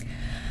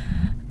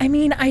 I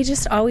mean, I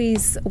just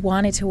always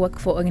wanted to work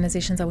for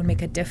organizations that would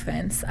make a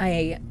difference.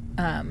 I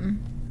know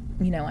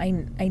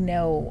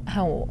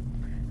how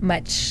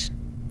much,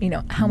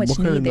 how much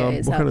need there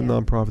is. What kind of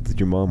nonprofit did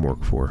your mom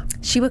work for?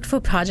 She worked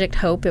for Project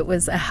Hope. It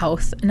was a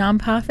health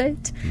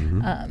nonprofit.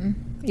 Mm-hmm.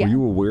 Were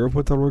you aware of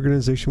what that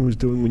organization was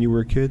doing when you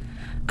were a kid?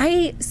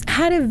 I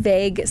had a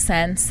vague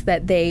sense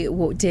that they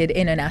did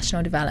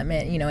international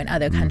development, in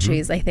other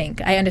countries. I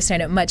think I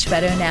understand it much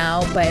better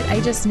now, but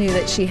I just knew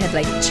that she had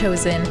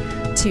chosen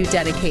to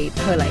dedicate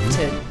her life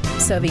to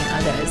serving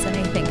others, and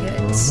I think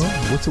it's.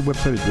 What's the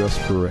website address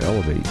for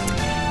Elevate?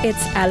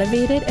 It's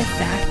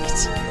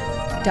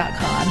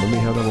elevatedeffect.com. Let me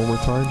have that one more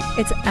time.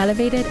 It's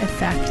Elevated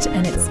Effect,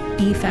 and it's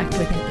effect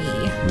with an E.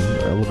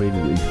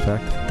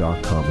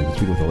 ElevatedEffect.com. You can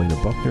speak with Elena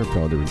Buckner,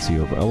 founder and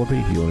CEO of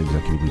Elevate, here on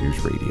Executive Leaders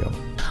Radio.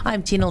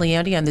 I'm Tina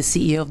Leone. I'm the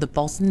CEO of the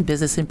Ballston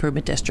Business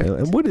Improvement District.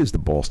 And what is the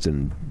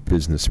Ballston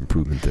Business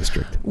Improvement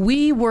District?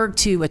 We work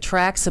to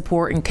attract,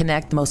 support, and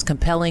connect the most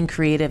compelling,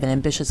 creative, and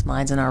ambitious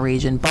minds in our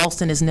region.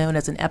 Ballston is known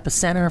as an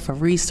epicenter for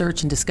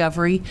research and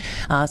discovery.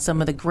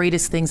 Some of the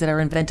greatest things that are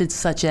invented,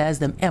 such as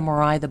the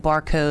MRI, the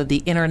barcode,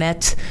 the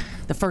internet,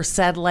 the first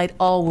satellite,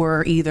 all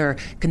were either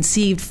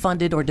conceived,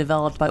 funded, or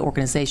developed by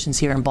organizations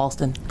here in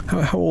Ballston.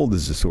 How old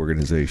is this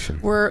organization?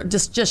 We're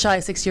just shy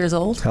of 6 years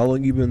old. How long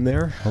have you been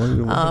there? How long have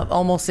you been working?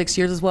 Almost 6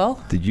 years as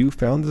well. Did you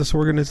found this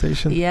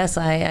organization? Yes,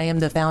 I am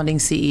the founding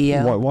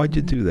CEO. Why'd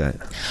you do that?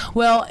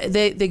 Well,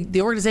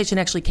 the organization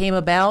actually came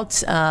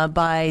about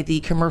by the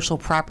commercial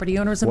property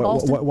owners in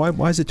Ballston. Why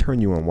does it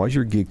turn you on? Why does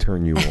your gig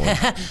turn you on?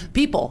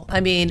 People.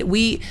 I mean,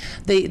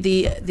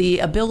 the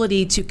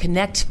ability to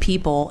connect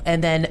people,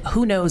 and then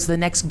who knows, the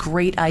next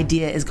great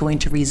idea is going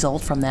to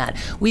result from that.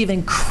 We have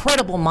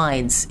incredible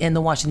minds in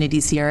the Washington,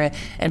 D.C. area,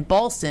 and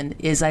Ballston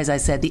is, as I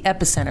said, the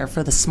epicenter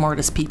for the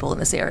smartest people in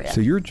this area.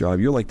 So your job,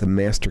 you're like the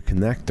master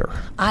connector.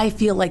 I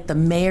feel like the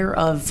mayor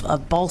of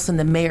Ballston,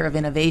 the mayor of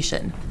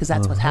innovation, because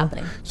that's what's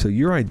happening. So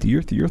your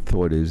idea, your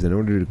thought is, in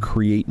order to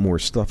create more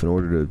stuff, in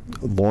order to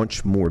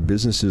launch more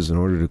businesses, in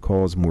order to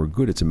cause more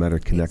good, it's a matter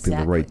of connecting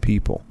the right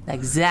people.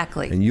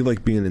 Exactly. And you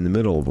like being in the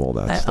middle of all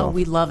that stuff. Oh,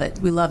 we love it.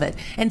 We love it.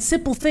 And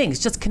simple things,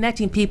 just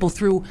connecting people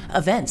through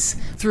events,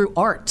 through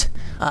art,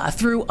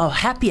 through a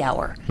happy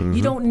hour.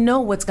 You don't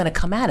know what's going to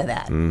come out of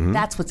that.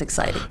 That's what's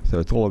exciting. So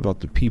it's all about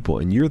the people.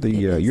 And you're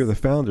the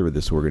founder of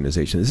this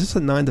organization. Is this a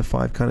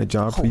 9-to-5 kind of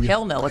job for you? Oh,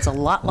 hell no. It's a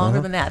lot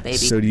longer than that, baby.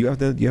 So do you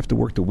have to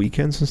work the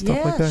weekends and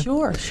stuff like that?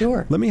 Yeah,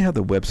 sure. Let me have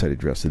the website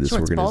address of this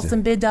organization.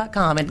 It's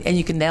ballstonbid.com, and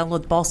you can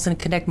download Ballston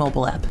Connect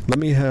mobile app. Let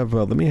me have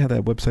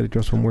that website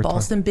address one more time.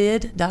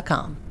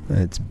 Ballstonbid.com.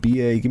 That's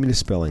B-A, give me the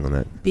spelling on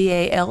that.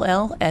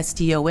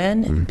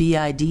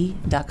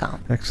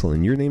 BALLSTONBID.com.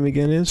 Excellent. Your name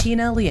again is?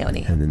 Tina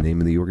Leone. And the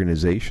name of the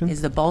organization?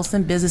 Is the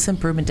Ballston Business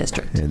Improvement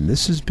District. And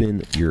this has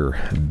been your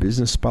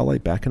Business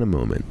Spotlight. Back in a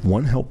moment.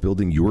 One, help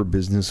building your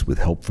business with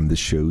help from this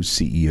show's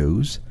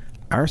CEOs.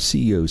 Our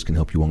CEOs can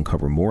help you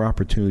uncover more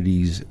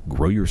opportunities,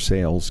 grow your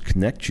sales,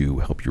 connect you,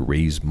 help you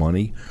raise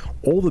money,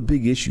 all the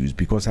big issues,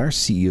 because our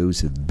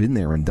CEOs have been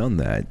there and done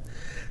that,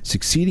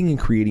 succeeding in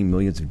creating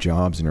millions of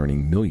jobs and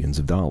earning millions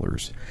of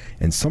dollars.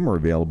 And some are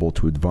available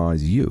to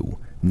advise you.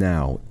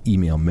 Now,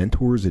 email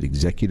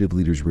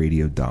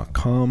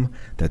mentors@executiveleadersradio.com.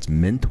 That's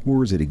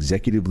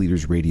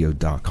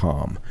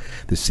mentors@executiveleadersradio.com.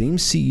 The same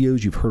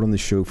CEOs you've heard on the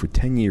show for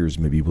 10 years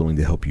may be willing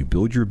to help you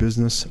build your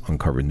business,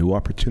 uncover new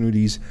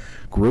opportunities,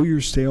 grow your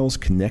sales,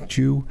 connect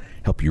you,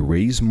 help you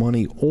raise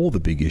money, all the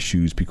big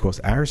issues, because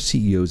our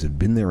CEOs have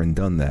been there and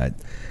done that,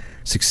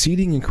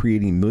 succeeding in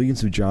creating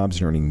millions of jobs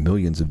and earning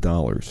millions of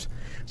dollars.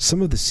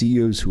 Some of the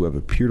CEOs who have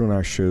appeared on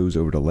our shows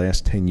over the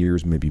last 10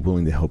 years may be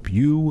willing to help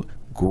you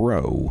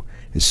grow,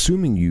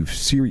 assuming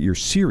you're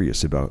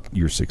serious about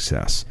your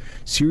success,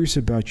 serious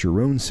about your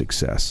own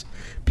success,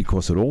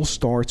 because it all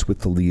starts with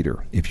the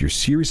leader. If you're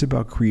serious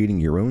about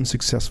creating your own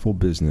successful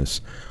business,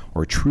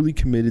 or truly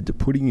committed to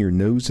putting your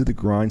nose to the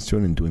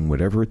grindstone and doing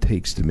whatever it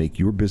takes to make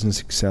your business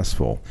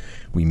successful,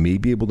 we may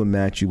be able to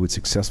match you with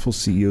successful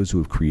CEOs who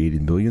have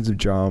created millions of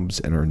jobs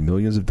and earned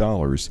millions of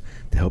dollars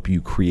to help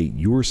you create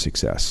your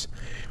success.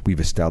 We've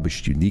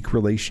established unique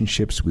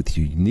relationships with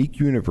a unique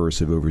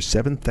universe of over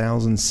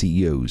 7,000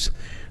 CEOs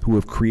who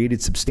have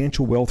created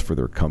substantial wealth for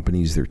their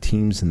companies, their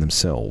teams, and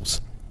themselves.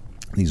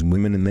 These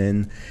women and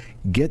men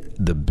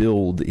get the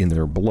build in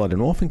their blood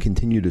and often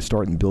continue to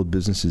start and build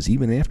businesses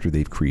even after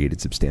they've created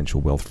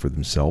substantial wealth for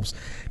themselves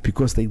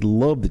because they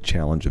love the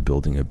challenge of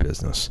building a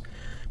business.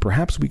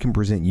 Perhaps we can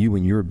present you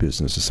and your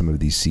business to some of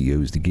these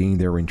CEOs to gain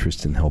their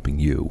interest in helping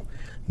you.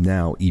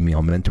 Now,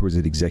 email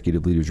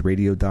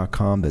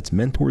mentors@executiveleadersradio.com. That's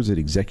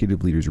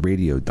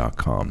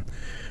mentors@executiveleadersradio.com.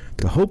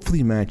 to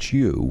hopefully match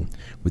you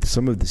with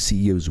some of the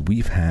CEOs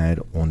we've had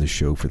on the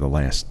show for the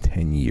last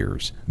 10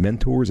 years.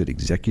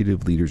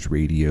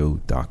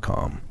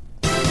 Mentors@executiveleadersradio.com.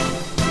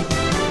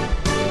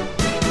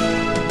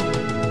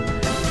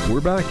 We're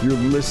back. You're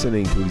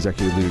listening to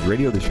Executive Leaders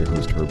Radio. This is your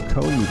host, Herb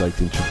Cohen. We'd like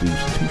to introduce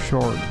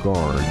Tushar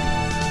Garg,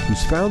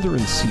 who's founder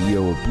and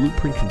CEO of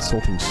Blueprint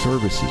Consulting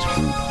Services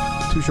Group.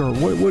 Tushar,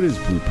 what is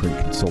Blueprint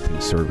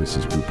Consulting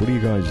Services Group? What are you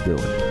guys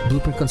doing?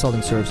 Blueprint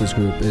Consulting Services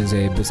Group is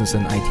a business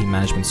and IT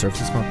management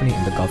services company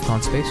in the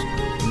GovCon space.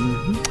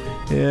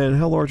 Mm-hmm. And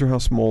how large or how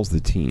small is the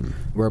team?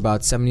 We're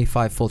about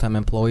 75 full-time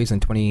employees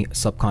and 20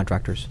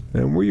 subcontractors.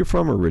 And where are you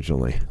from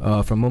originally?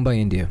 From Mumbai,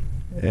 India.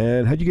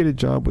 And how'd you get a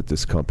job with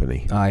this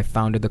company? I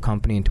founded the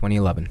company in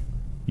 2011.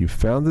 You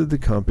founded the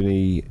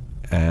company,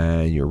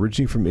 and you're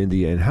originally from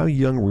India. And how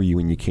young were you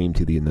when you came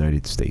to the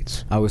United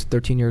States? I was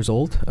 13 years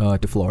old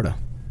to Florida.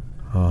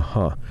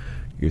 Uh-huh.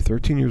 You're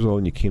 13 years old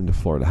and you came to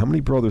Florida. How many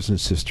brothers and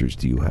sisters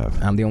do you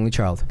have? I'm the only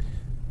child.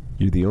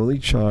 You're the only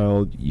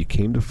child. You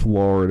came to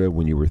Florida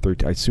when you were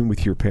 13. I assume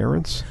with your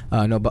parents?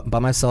 No, by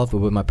myself,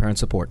 but with my parents'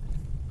 support.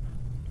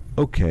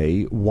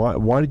 Okay.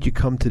 Why did you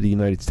come to the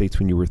United States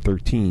when you were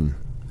 13?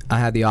 I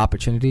had the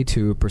opportunity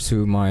to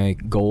pursue my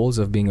goals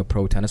of being a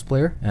pro tennis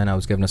player, and I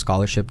was given a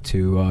scholarship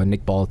to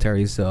Nick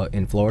Bollettieri's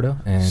in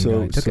Florida.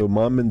 And so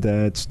mom and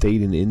dad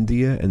stayed in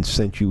India and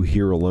sent you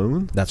here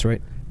alone? That's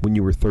right. When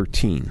you were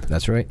 13?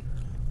 That's right.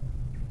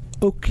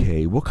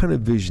 Okay. What kind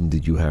of vision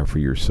did you have for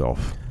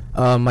yourself?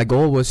 My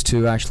goal was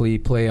to actually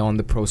play on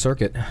the pro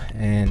circuit.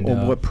 And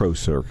on what pro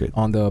circuit?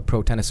 On the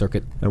pro tennis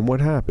circuit. And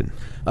what happened?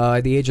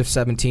 At the age of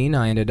 17,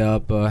 I ended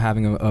up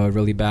having a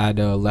really bad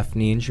left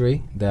knee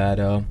injury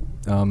that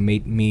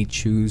made me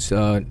choose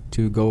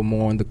to go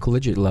more on the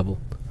collegiate level.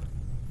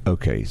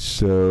 Okay,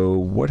 so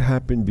what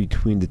happened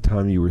between the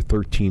time you were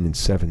 13 and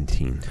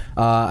 17?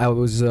 I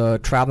was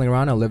traveling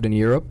around. I lived in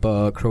Europe.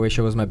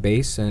 Croatia was my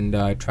base, and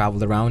I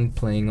traveled around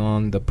playing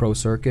on the pro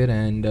circuit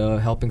and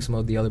helping some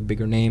of the other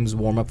bigger names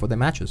warm up for their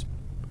matches.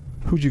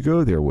 Who'd you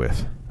go there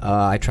with?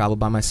 I traveled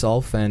by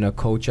myself and a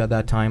coach at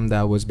that time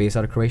that was based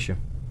out of Croatia.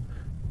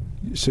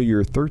 So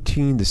you're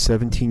 13 to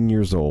 17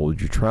 years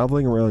old. You're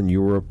traveling around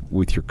Europe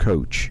with your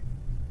coach.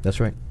 That's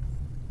right.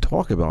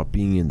 Talk about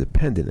being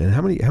independent. And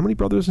how many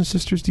brothers and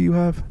sisters do you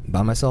have?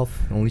 By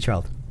myself, only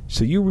child.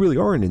 So you really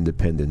are an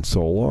independent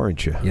soul,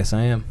 aren't you? Yes,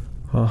 I am.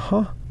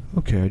 Uh-huh.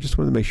 Okay, I just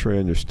wanted to make sure I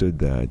understood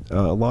that.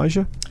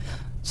 Elijah?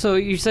 So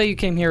you say you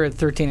came here at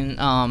 13.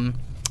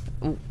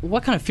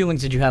 What kind of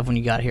feelings did you have when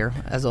you got here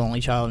as an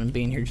only child and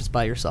being here just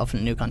by yourself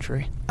in a new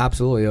country?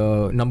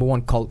 Absolutely. Number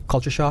one,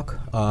 culture shock.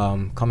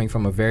 Coming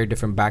from a very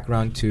different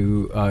background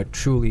to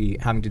truly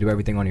having to do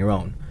everything on your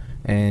own.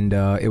 And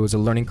it was a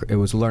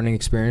learning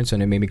experience,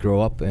 and it made me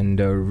grow up and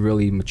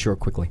really mature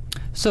quickly.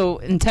 So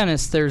in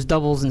tennis, there's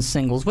doubles and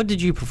singles. What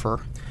did you prefer?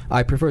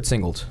 I preferred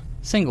singles.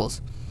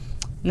 Singles.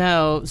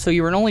 Now, so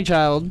you were an only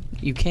child.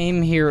 You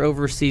came here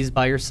overseas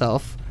by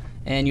yourself,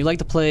 and you like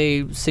to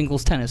play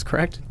singles tennis,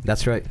 correct?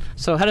 That's right.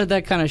 So how did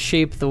that kind of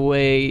shape the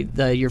way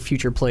that your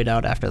future played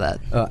out after that?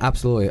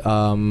 Absolutely.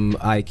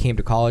 I came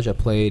to college. I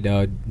played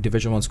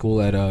Division I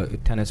school at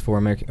Tennis for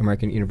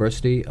American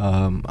University.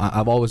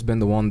 I've always been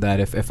the one that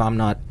if I'm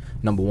not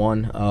number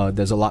one,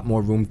 there's a lot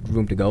more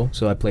room to go.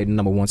 So I played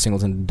number one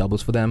singles and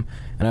doubles for them.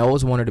 And I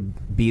always wanted to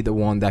be the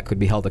one that could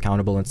be held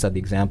accountable and set the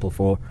example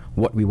for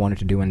what we wanted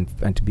to do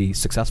and to be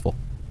successful.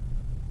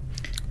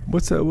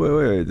 What's that?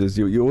 Wait.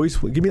 You always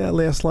give me that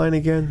last line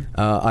again.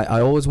 I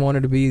always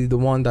wanted to be the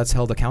one that's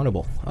held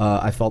accountable.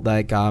 I felt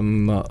like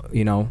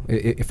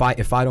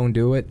if I don't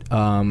do it,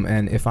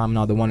 and if I'm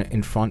not the one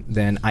in front,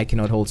 then I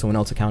cannot hold someone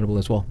else accountable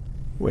as well.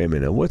 Wait a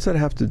minute. What's that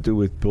have to do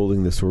with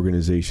building this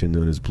organization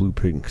known as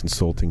Blueprint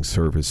Consulting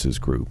Services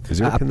Group? Is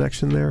there a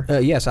connection there?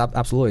 Yes,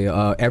 absolutely.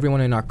 Everyone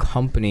in our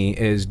company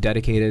is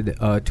dedicated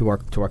to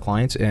our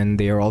clients, and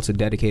they are also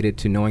dedicated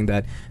to knowing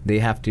that they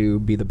have to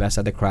be the best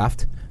at their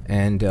craft.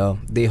 And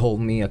they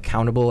hold me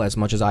accountable as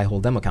much as I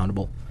hold them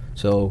accountable.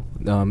 So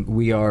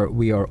we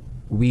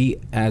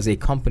as a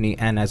company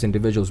and as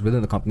individuals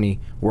within the company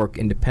work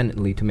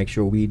independently to make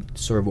sure we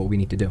serve what we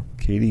need to do.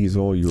 Katie, is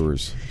all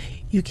yours.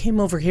 You came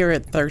over here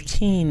at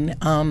 13,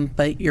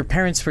 but your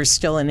parents were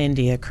still in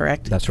India,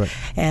 correct? That's right.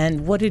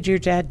 And what did your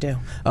dad do?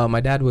 My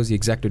dad was the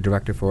executive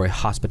director for a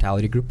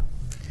hospitality group,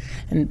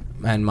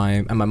 and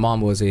my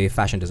mom was a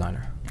fashion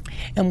designer.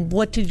 And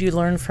what did you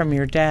learn from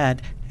your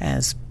dad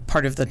as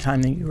part of the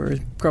time that you were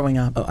growing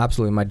up?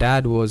 Absolutely. My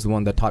dad was the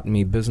one that taught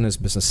me business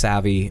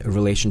savvy,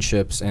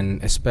 relationships,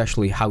 and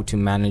especially how to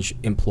manage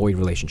employee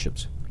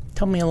relationships.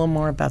 Tell me a little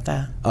more about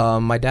that.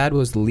 My dad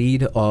was the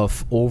lead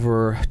of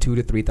over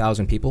 2,000 to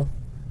 3,000 people,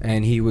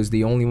 and he was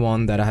the only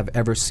one that I have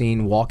ever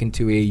seen walk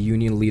into a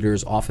union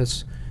leader's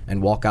office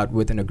and walk out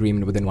with an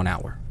agreement within 1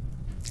 hour.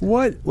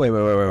 What? Wait.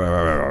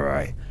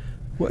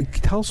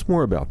 Tell us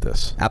more about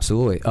this.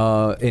 Absolutely.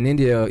 In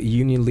India,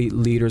 union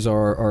leaders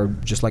are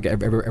just like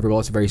everyone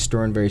else, very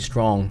stern, very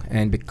strong.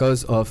 And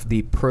because of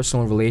the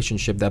personal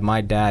relationship that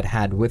my dad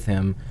had with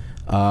him,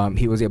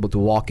 he was able to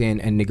walk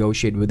in and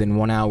negotiate within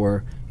 1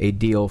 hour a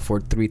deal for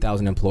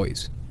 3,000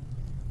 employees.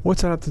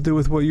 What's that have to do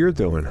with what you're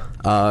doing?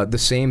 The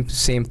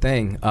same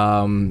thing.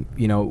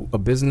 A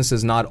business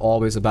is not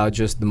always about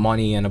just the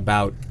money and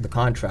about the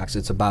contracts.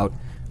 It's about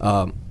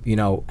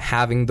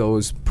having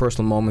those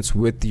personal moments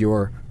with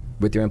your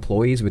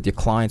employees, with your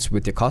clients,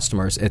 with your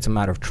customers. It's a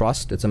matter of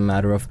trust. It's a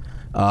matter of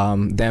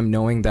them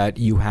knowing that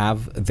you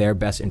have their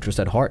best interest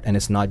at heart, and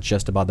it's not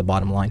just about the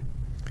bottom line.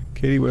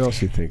 Katie, what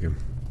else are you thinking?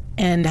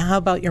 And how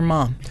about your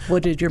mom?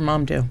 What did your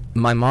mom do?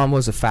 My mom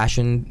was a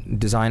fashion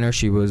designer.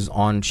 She was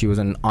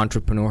an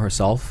entrepreneur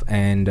herself,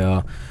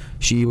 and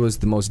she was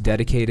the most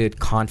dedicated,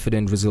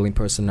 confident, resilient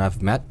person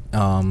I've met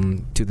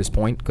to this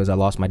point, because I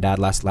lost my dad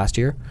last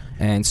year,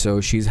 and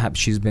so she's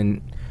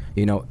been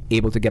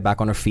able to get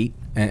back on her feet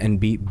and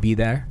be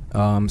there.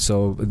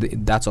 So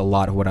that's a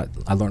lot of what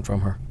I learned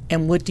from her.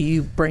 And what do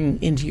you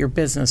bring into your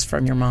business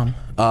from your mom?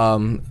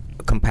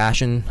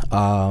 Compassion,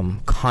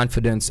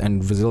 confidence,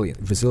 and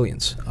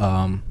resilience.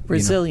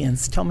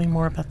 Resilience. Tell me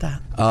more about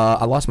that.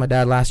 I lost my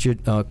dad last year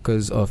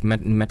because of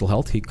mental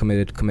health. He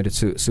committed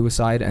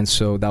suicide, and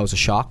so that was a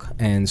shock.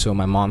 And so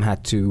my mom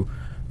had to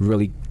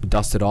really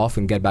dust it off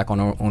and get back on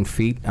her own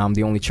feet. I'm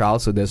the only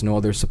child, so there's no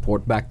other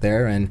support back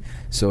there. And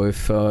so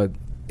if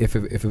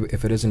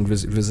it isn't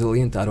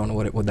resilient, I don't know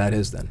what that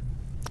is then.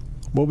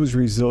 What was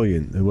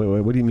resilient?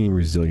 What do you mean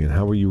resilient?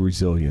 How were you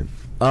resilient?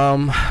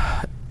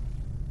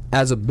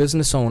 As a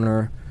business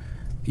owner,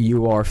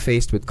 you are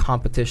faced with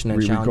competition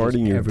and challenges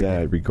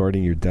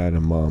regarding your dad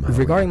and mom.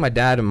 Regarding my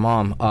dad and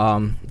mom,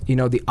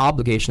 the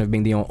obligation of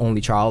being the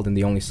only child and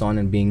the only son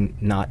and being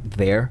not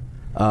there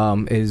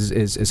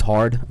is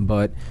hard,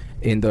 but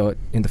in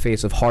the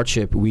face of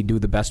hardship, we do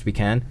the best we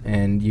can,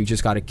 and you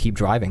just got to keep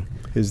driving.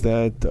 Is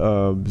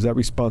that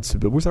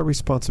responsibility? Where's that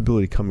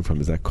responsibility coming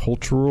from? Is that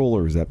cultural,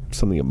 or is that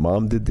something that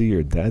mom did to you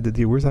or dad did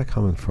to you? Where's that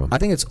coming from? I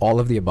think it's all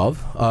of the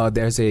above.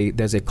 There's a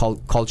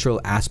cultural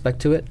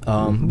aspect to it,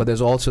 but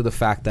there's also the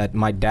fact that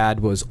my dad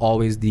was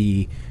always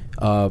the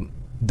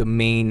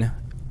main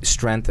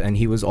strength, and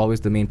he was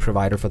always the main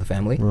provider for the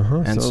family.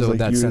 And Sounds so like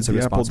that sense of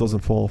the apple responsibility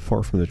doesn't fall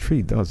far from the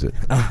tree, does it?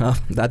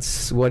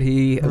 That's what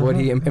he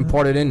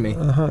imparted in me.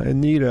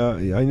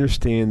 Anita, I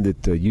understand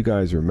that you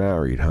guys are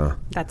married, huh?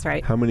 That's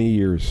right. How many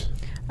years?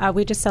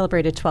 We just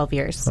celebrated 12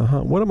 years.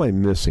 What am I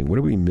missing? What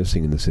are we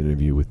missing in this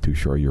interview with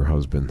Tushar, your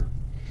husband?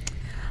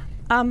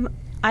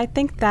 I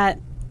think that,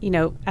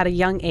 at a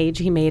young age,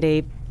 he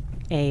made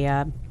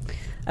a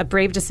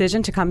brave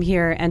decision to come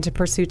here and to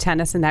pursue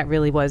tennis, and that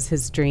really was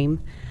his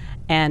dream.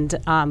 And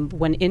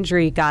when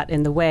injury got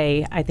in the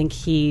way, I think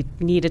he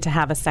needed to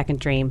have a second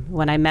dream.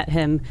 When I met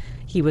him,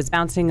 he was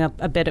bouncing up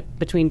a bit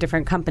between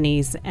different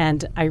companies,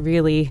 and I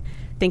really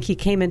think he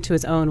came into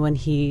his own when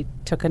he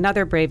took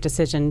another brave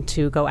decision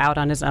to go out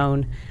on his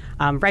own.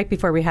 Right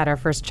before we had our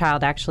first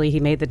child, actually, he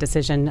made the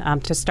decision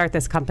to start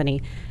this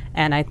company.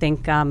 And I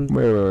think...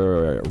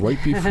 Wait. Right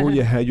before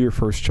you had your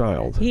first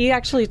child? He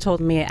actually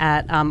told me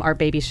at our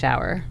baby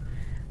shower.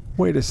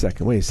 Wait a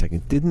second.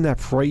 Didn't that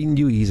frighten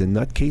you? He's a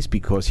nutcase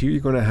because here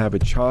you're going to have a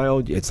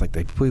child. It's like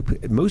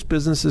most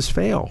businesses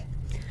fail.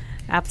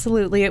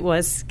 Absolutely, it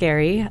was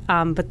scary,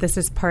 but this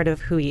is part of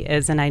who he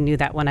is, and I knew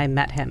that when I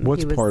met him.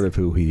 What's part of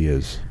who he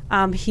is?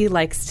 He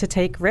likes to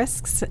take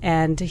risks,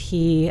 and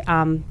he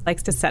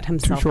likes to set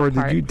himself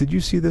apart. Did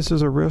you see this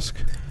as a risk?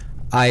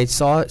 I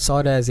saw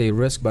it as a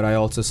risk, but I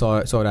also saw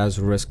it as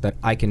a risk that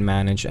I can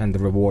manage, and the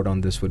reward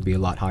on this would be a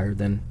lot higher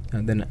than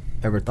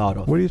ever thought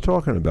of. What are you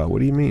talking about? What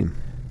do you mean?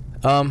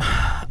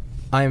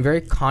 I am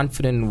very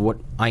confident in what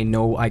I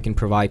know I can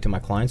provide to my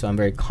clients. So I'm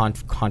very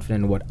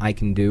confident in what I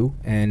can do,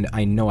 and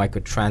I know I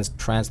could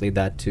translate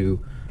that to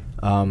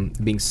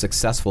being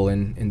successful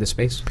in this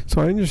space.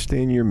 So I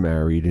understand you're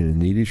married, and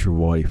Anita's your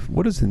wife.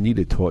 What has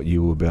Anita taught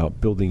you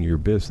about building your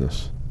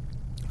business?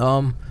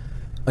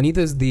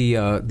 Anita's the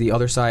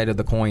other side of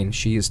the coin.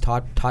 She has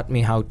taught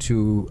me how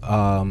to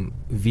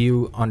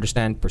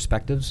understand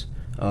perspectives,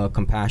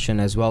 compassion,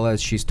 as well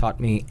as she's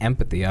taught me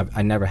empathy.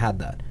 I never had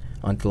that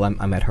until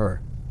I met her.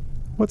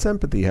 What's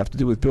empathy have to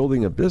do with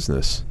building a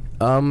business?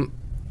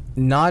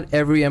 Not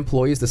every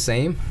employee is the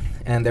same,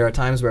 and there are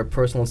times where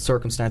personal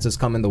circumstances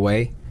come in the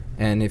way,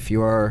 and if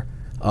you're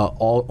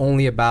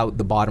only about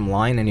the bottom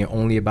line and you're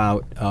only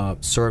about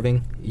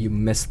serving, you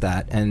miss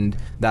that, and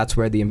that's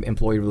where the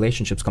employee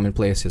relationships come in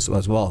place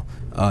as well.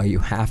 You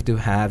have to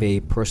have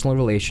a personal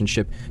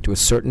relationship to a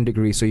certain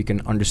degree so you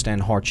can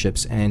understand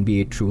hardships and be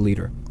a true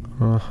leader.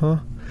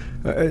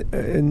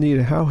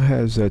 Anita, how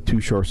has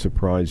Tushar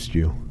surprised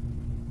you?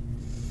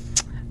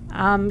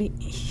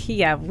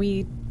 Yeah,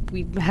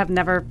 I've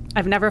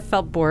never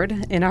felt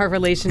bored in our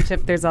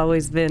relationship. There's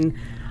always been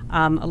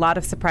a lot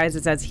of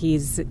surprises as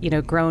he's,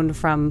 grown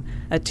from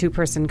a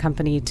two-person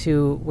company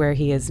to where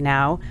he is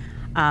now.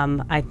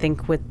 I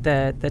think with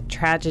the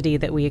tragedy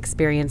that we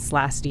experienced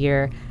last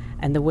year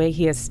and the way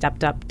he has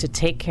stepped up to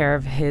take care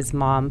of his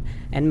mom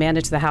and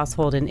manage the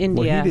household in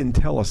India. Well, he didn't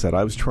tell us that.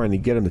 I was trying to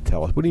get him to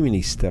tell us. What do you mean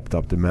he stepped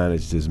up to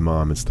manage his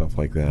mom and stuff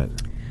like that?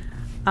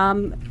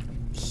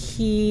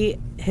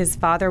 His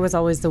father was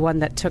always the one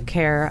that took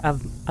care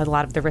of a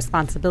lot of the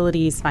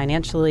responsibilities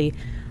financially.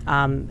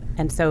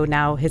 And so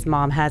now his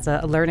mom has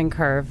a learning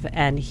curve,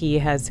 and he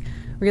has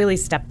really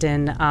stepped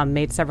in,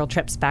 made several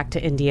trips back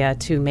to India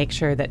to make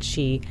sure that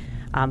she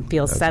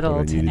feels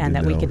settled and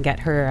that we can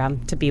get her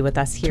to be with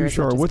us here.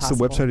 Tushar, what's the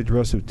website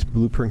address of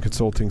Blueprint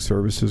Consulting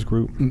Services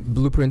Group?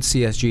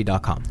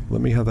 BlueprintCSG.com.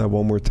 Let me have that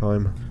one more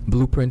time.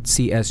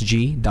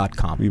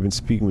 BlueprintCSG.com. We've been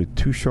speaking with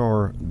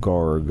Tushar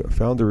Garg,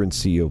 founder and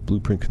CEO of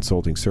Blueprint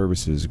Consulting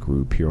Services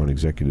Group here on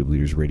Executive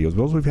Leaders Radio. As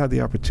well as we've had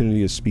the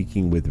opportunity of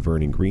speaking with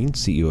Vernon Green,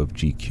 CEO of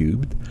G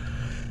Cubed,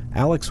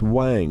 Alex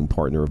Wang,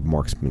 partner of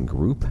Marksman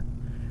Group,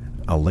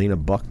 Elena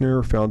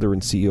Buckner, founder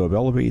and CEO of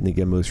Elevate, and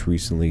again, most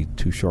recently,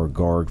 Tushar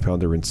Garg,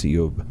 founder and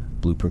CEO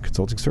of Blueprint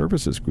Consulting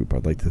Services Group.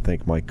 I'd like to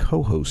thank my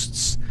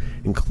co-hosts,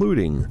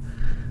 including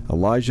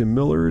Elijah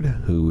Millard,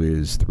 who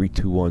is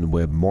 321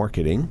 Web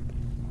Marketing,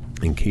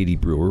 and Katie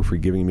Brewer for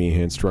giving me a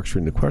hand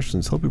structuring the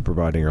questions, hopefully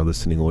providing our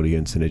listening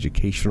audience an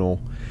educational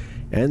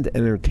and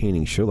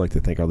entertaining show. I'd like to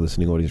thank our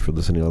listening audience for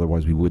listening.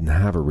 Otherwise, we wouldn't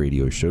have a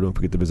radio show. Don't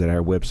forget to visit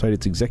our website.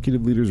 It's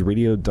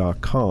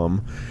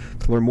executiveleadersradio.com.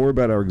 To learn more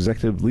about our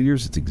executive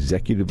leaders, it's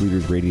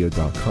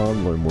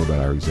executiveleadersradio.com. Learn more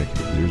about our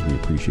executive leaders. We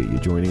appreciate you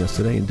joining us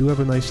today, and do have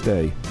a nice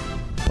day.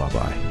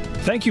 Bye-bye.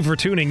 Thank you for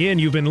tuning in.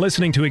 You've been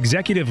listening to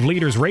Executive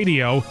Leaders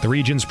Radio, the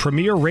region's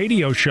premier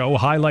radio show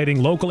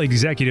highlighting local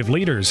executive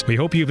leaders. We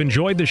hope you've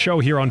enjoyed the show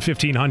here on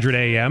 1500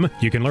 AM.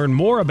 You can learn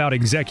more about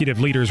Executive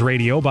Leaders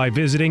Radio by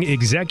visiting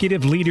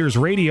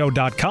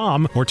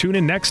executiveleadersradio.com or tune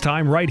in next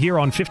time right here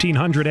on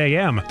 1500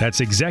 AM.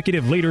 That's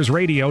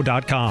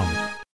executiveleadersradio.com.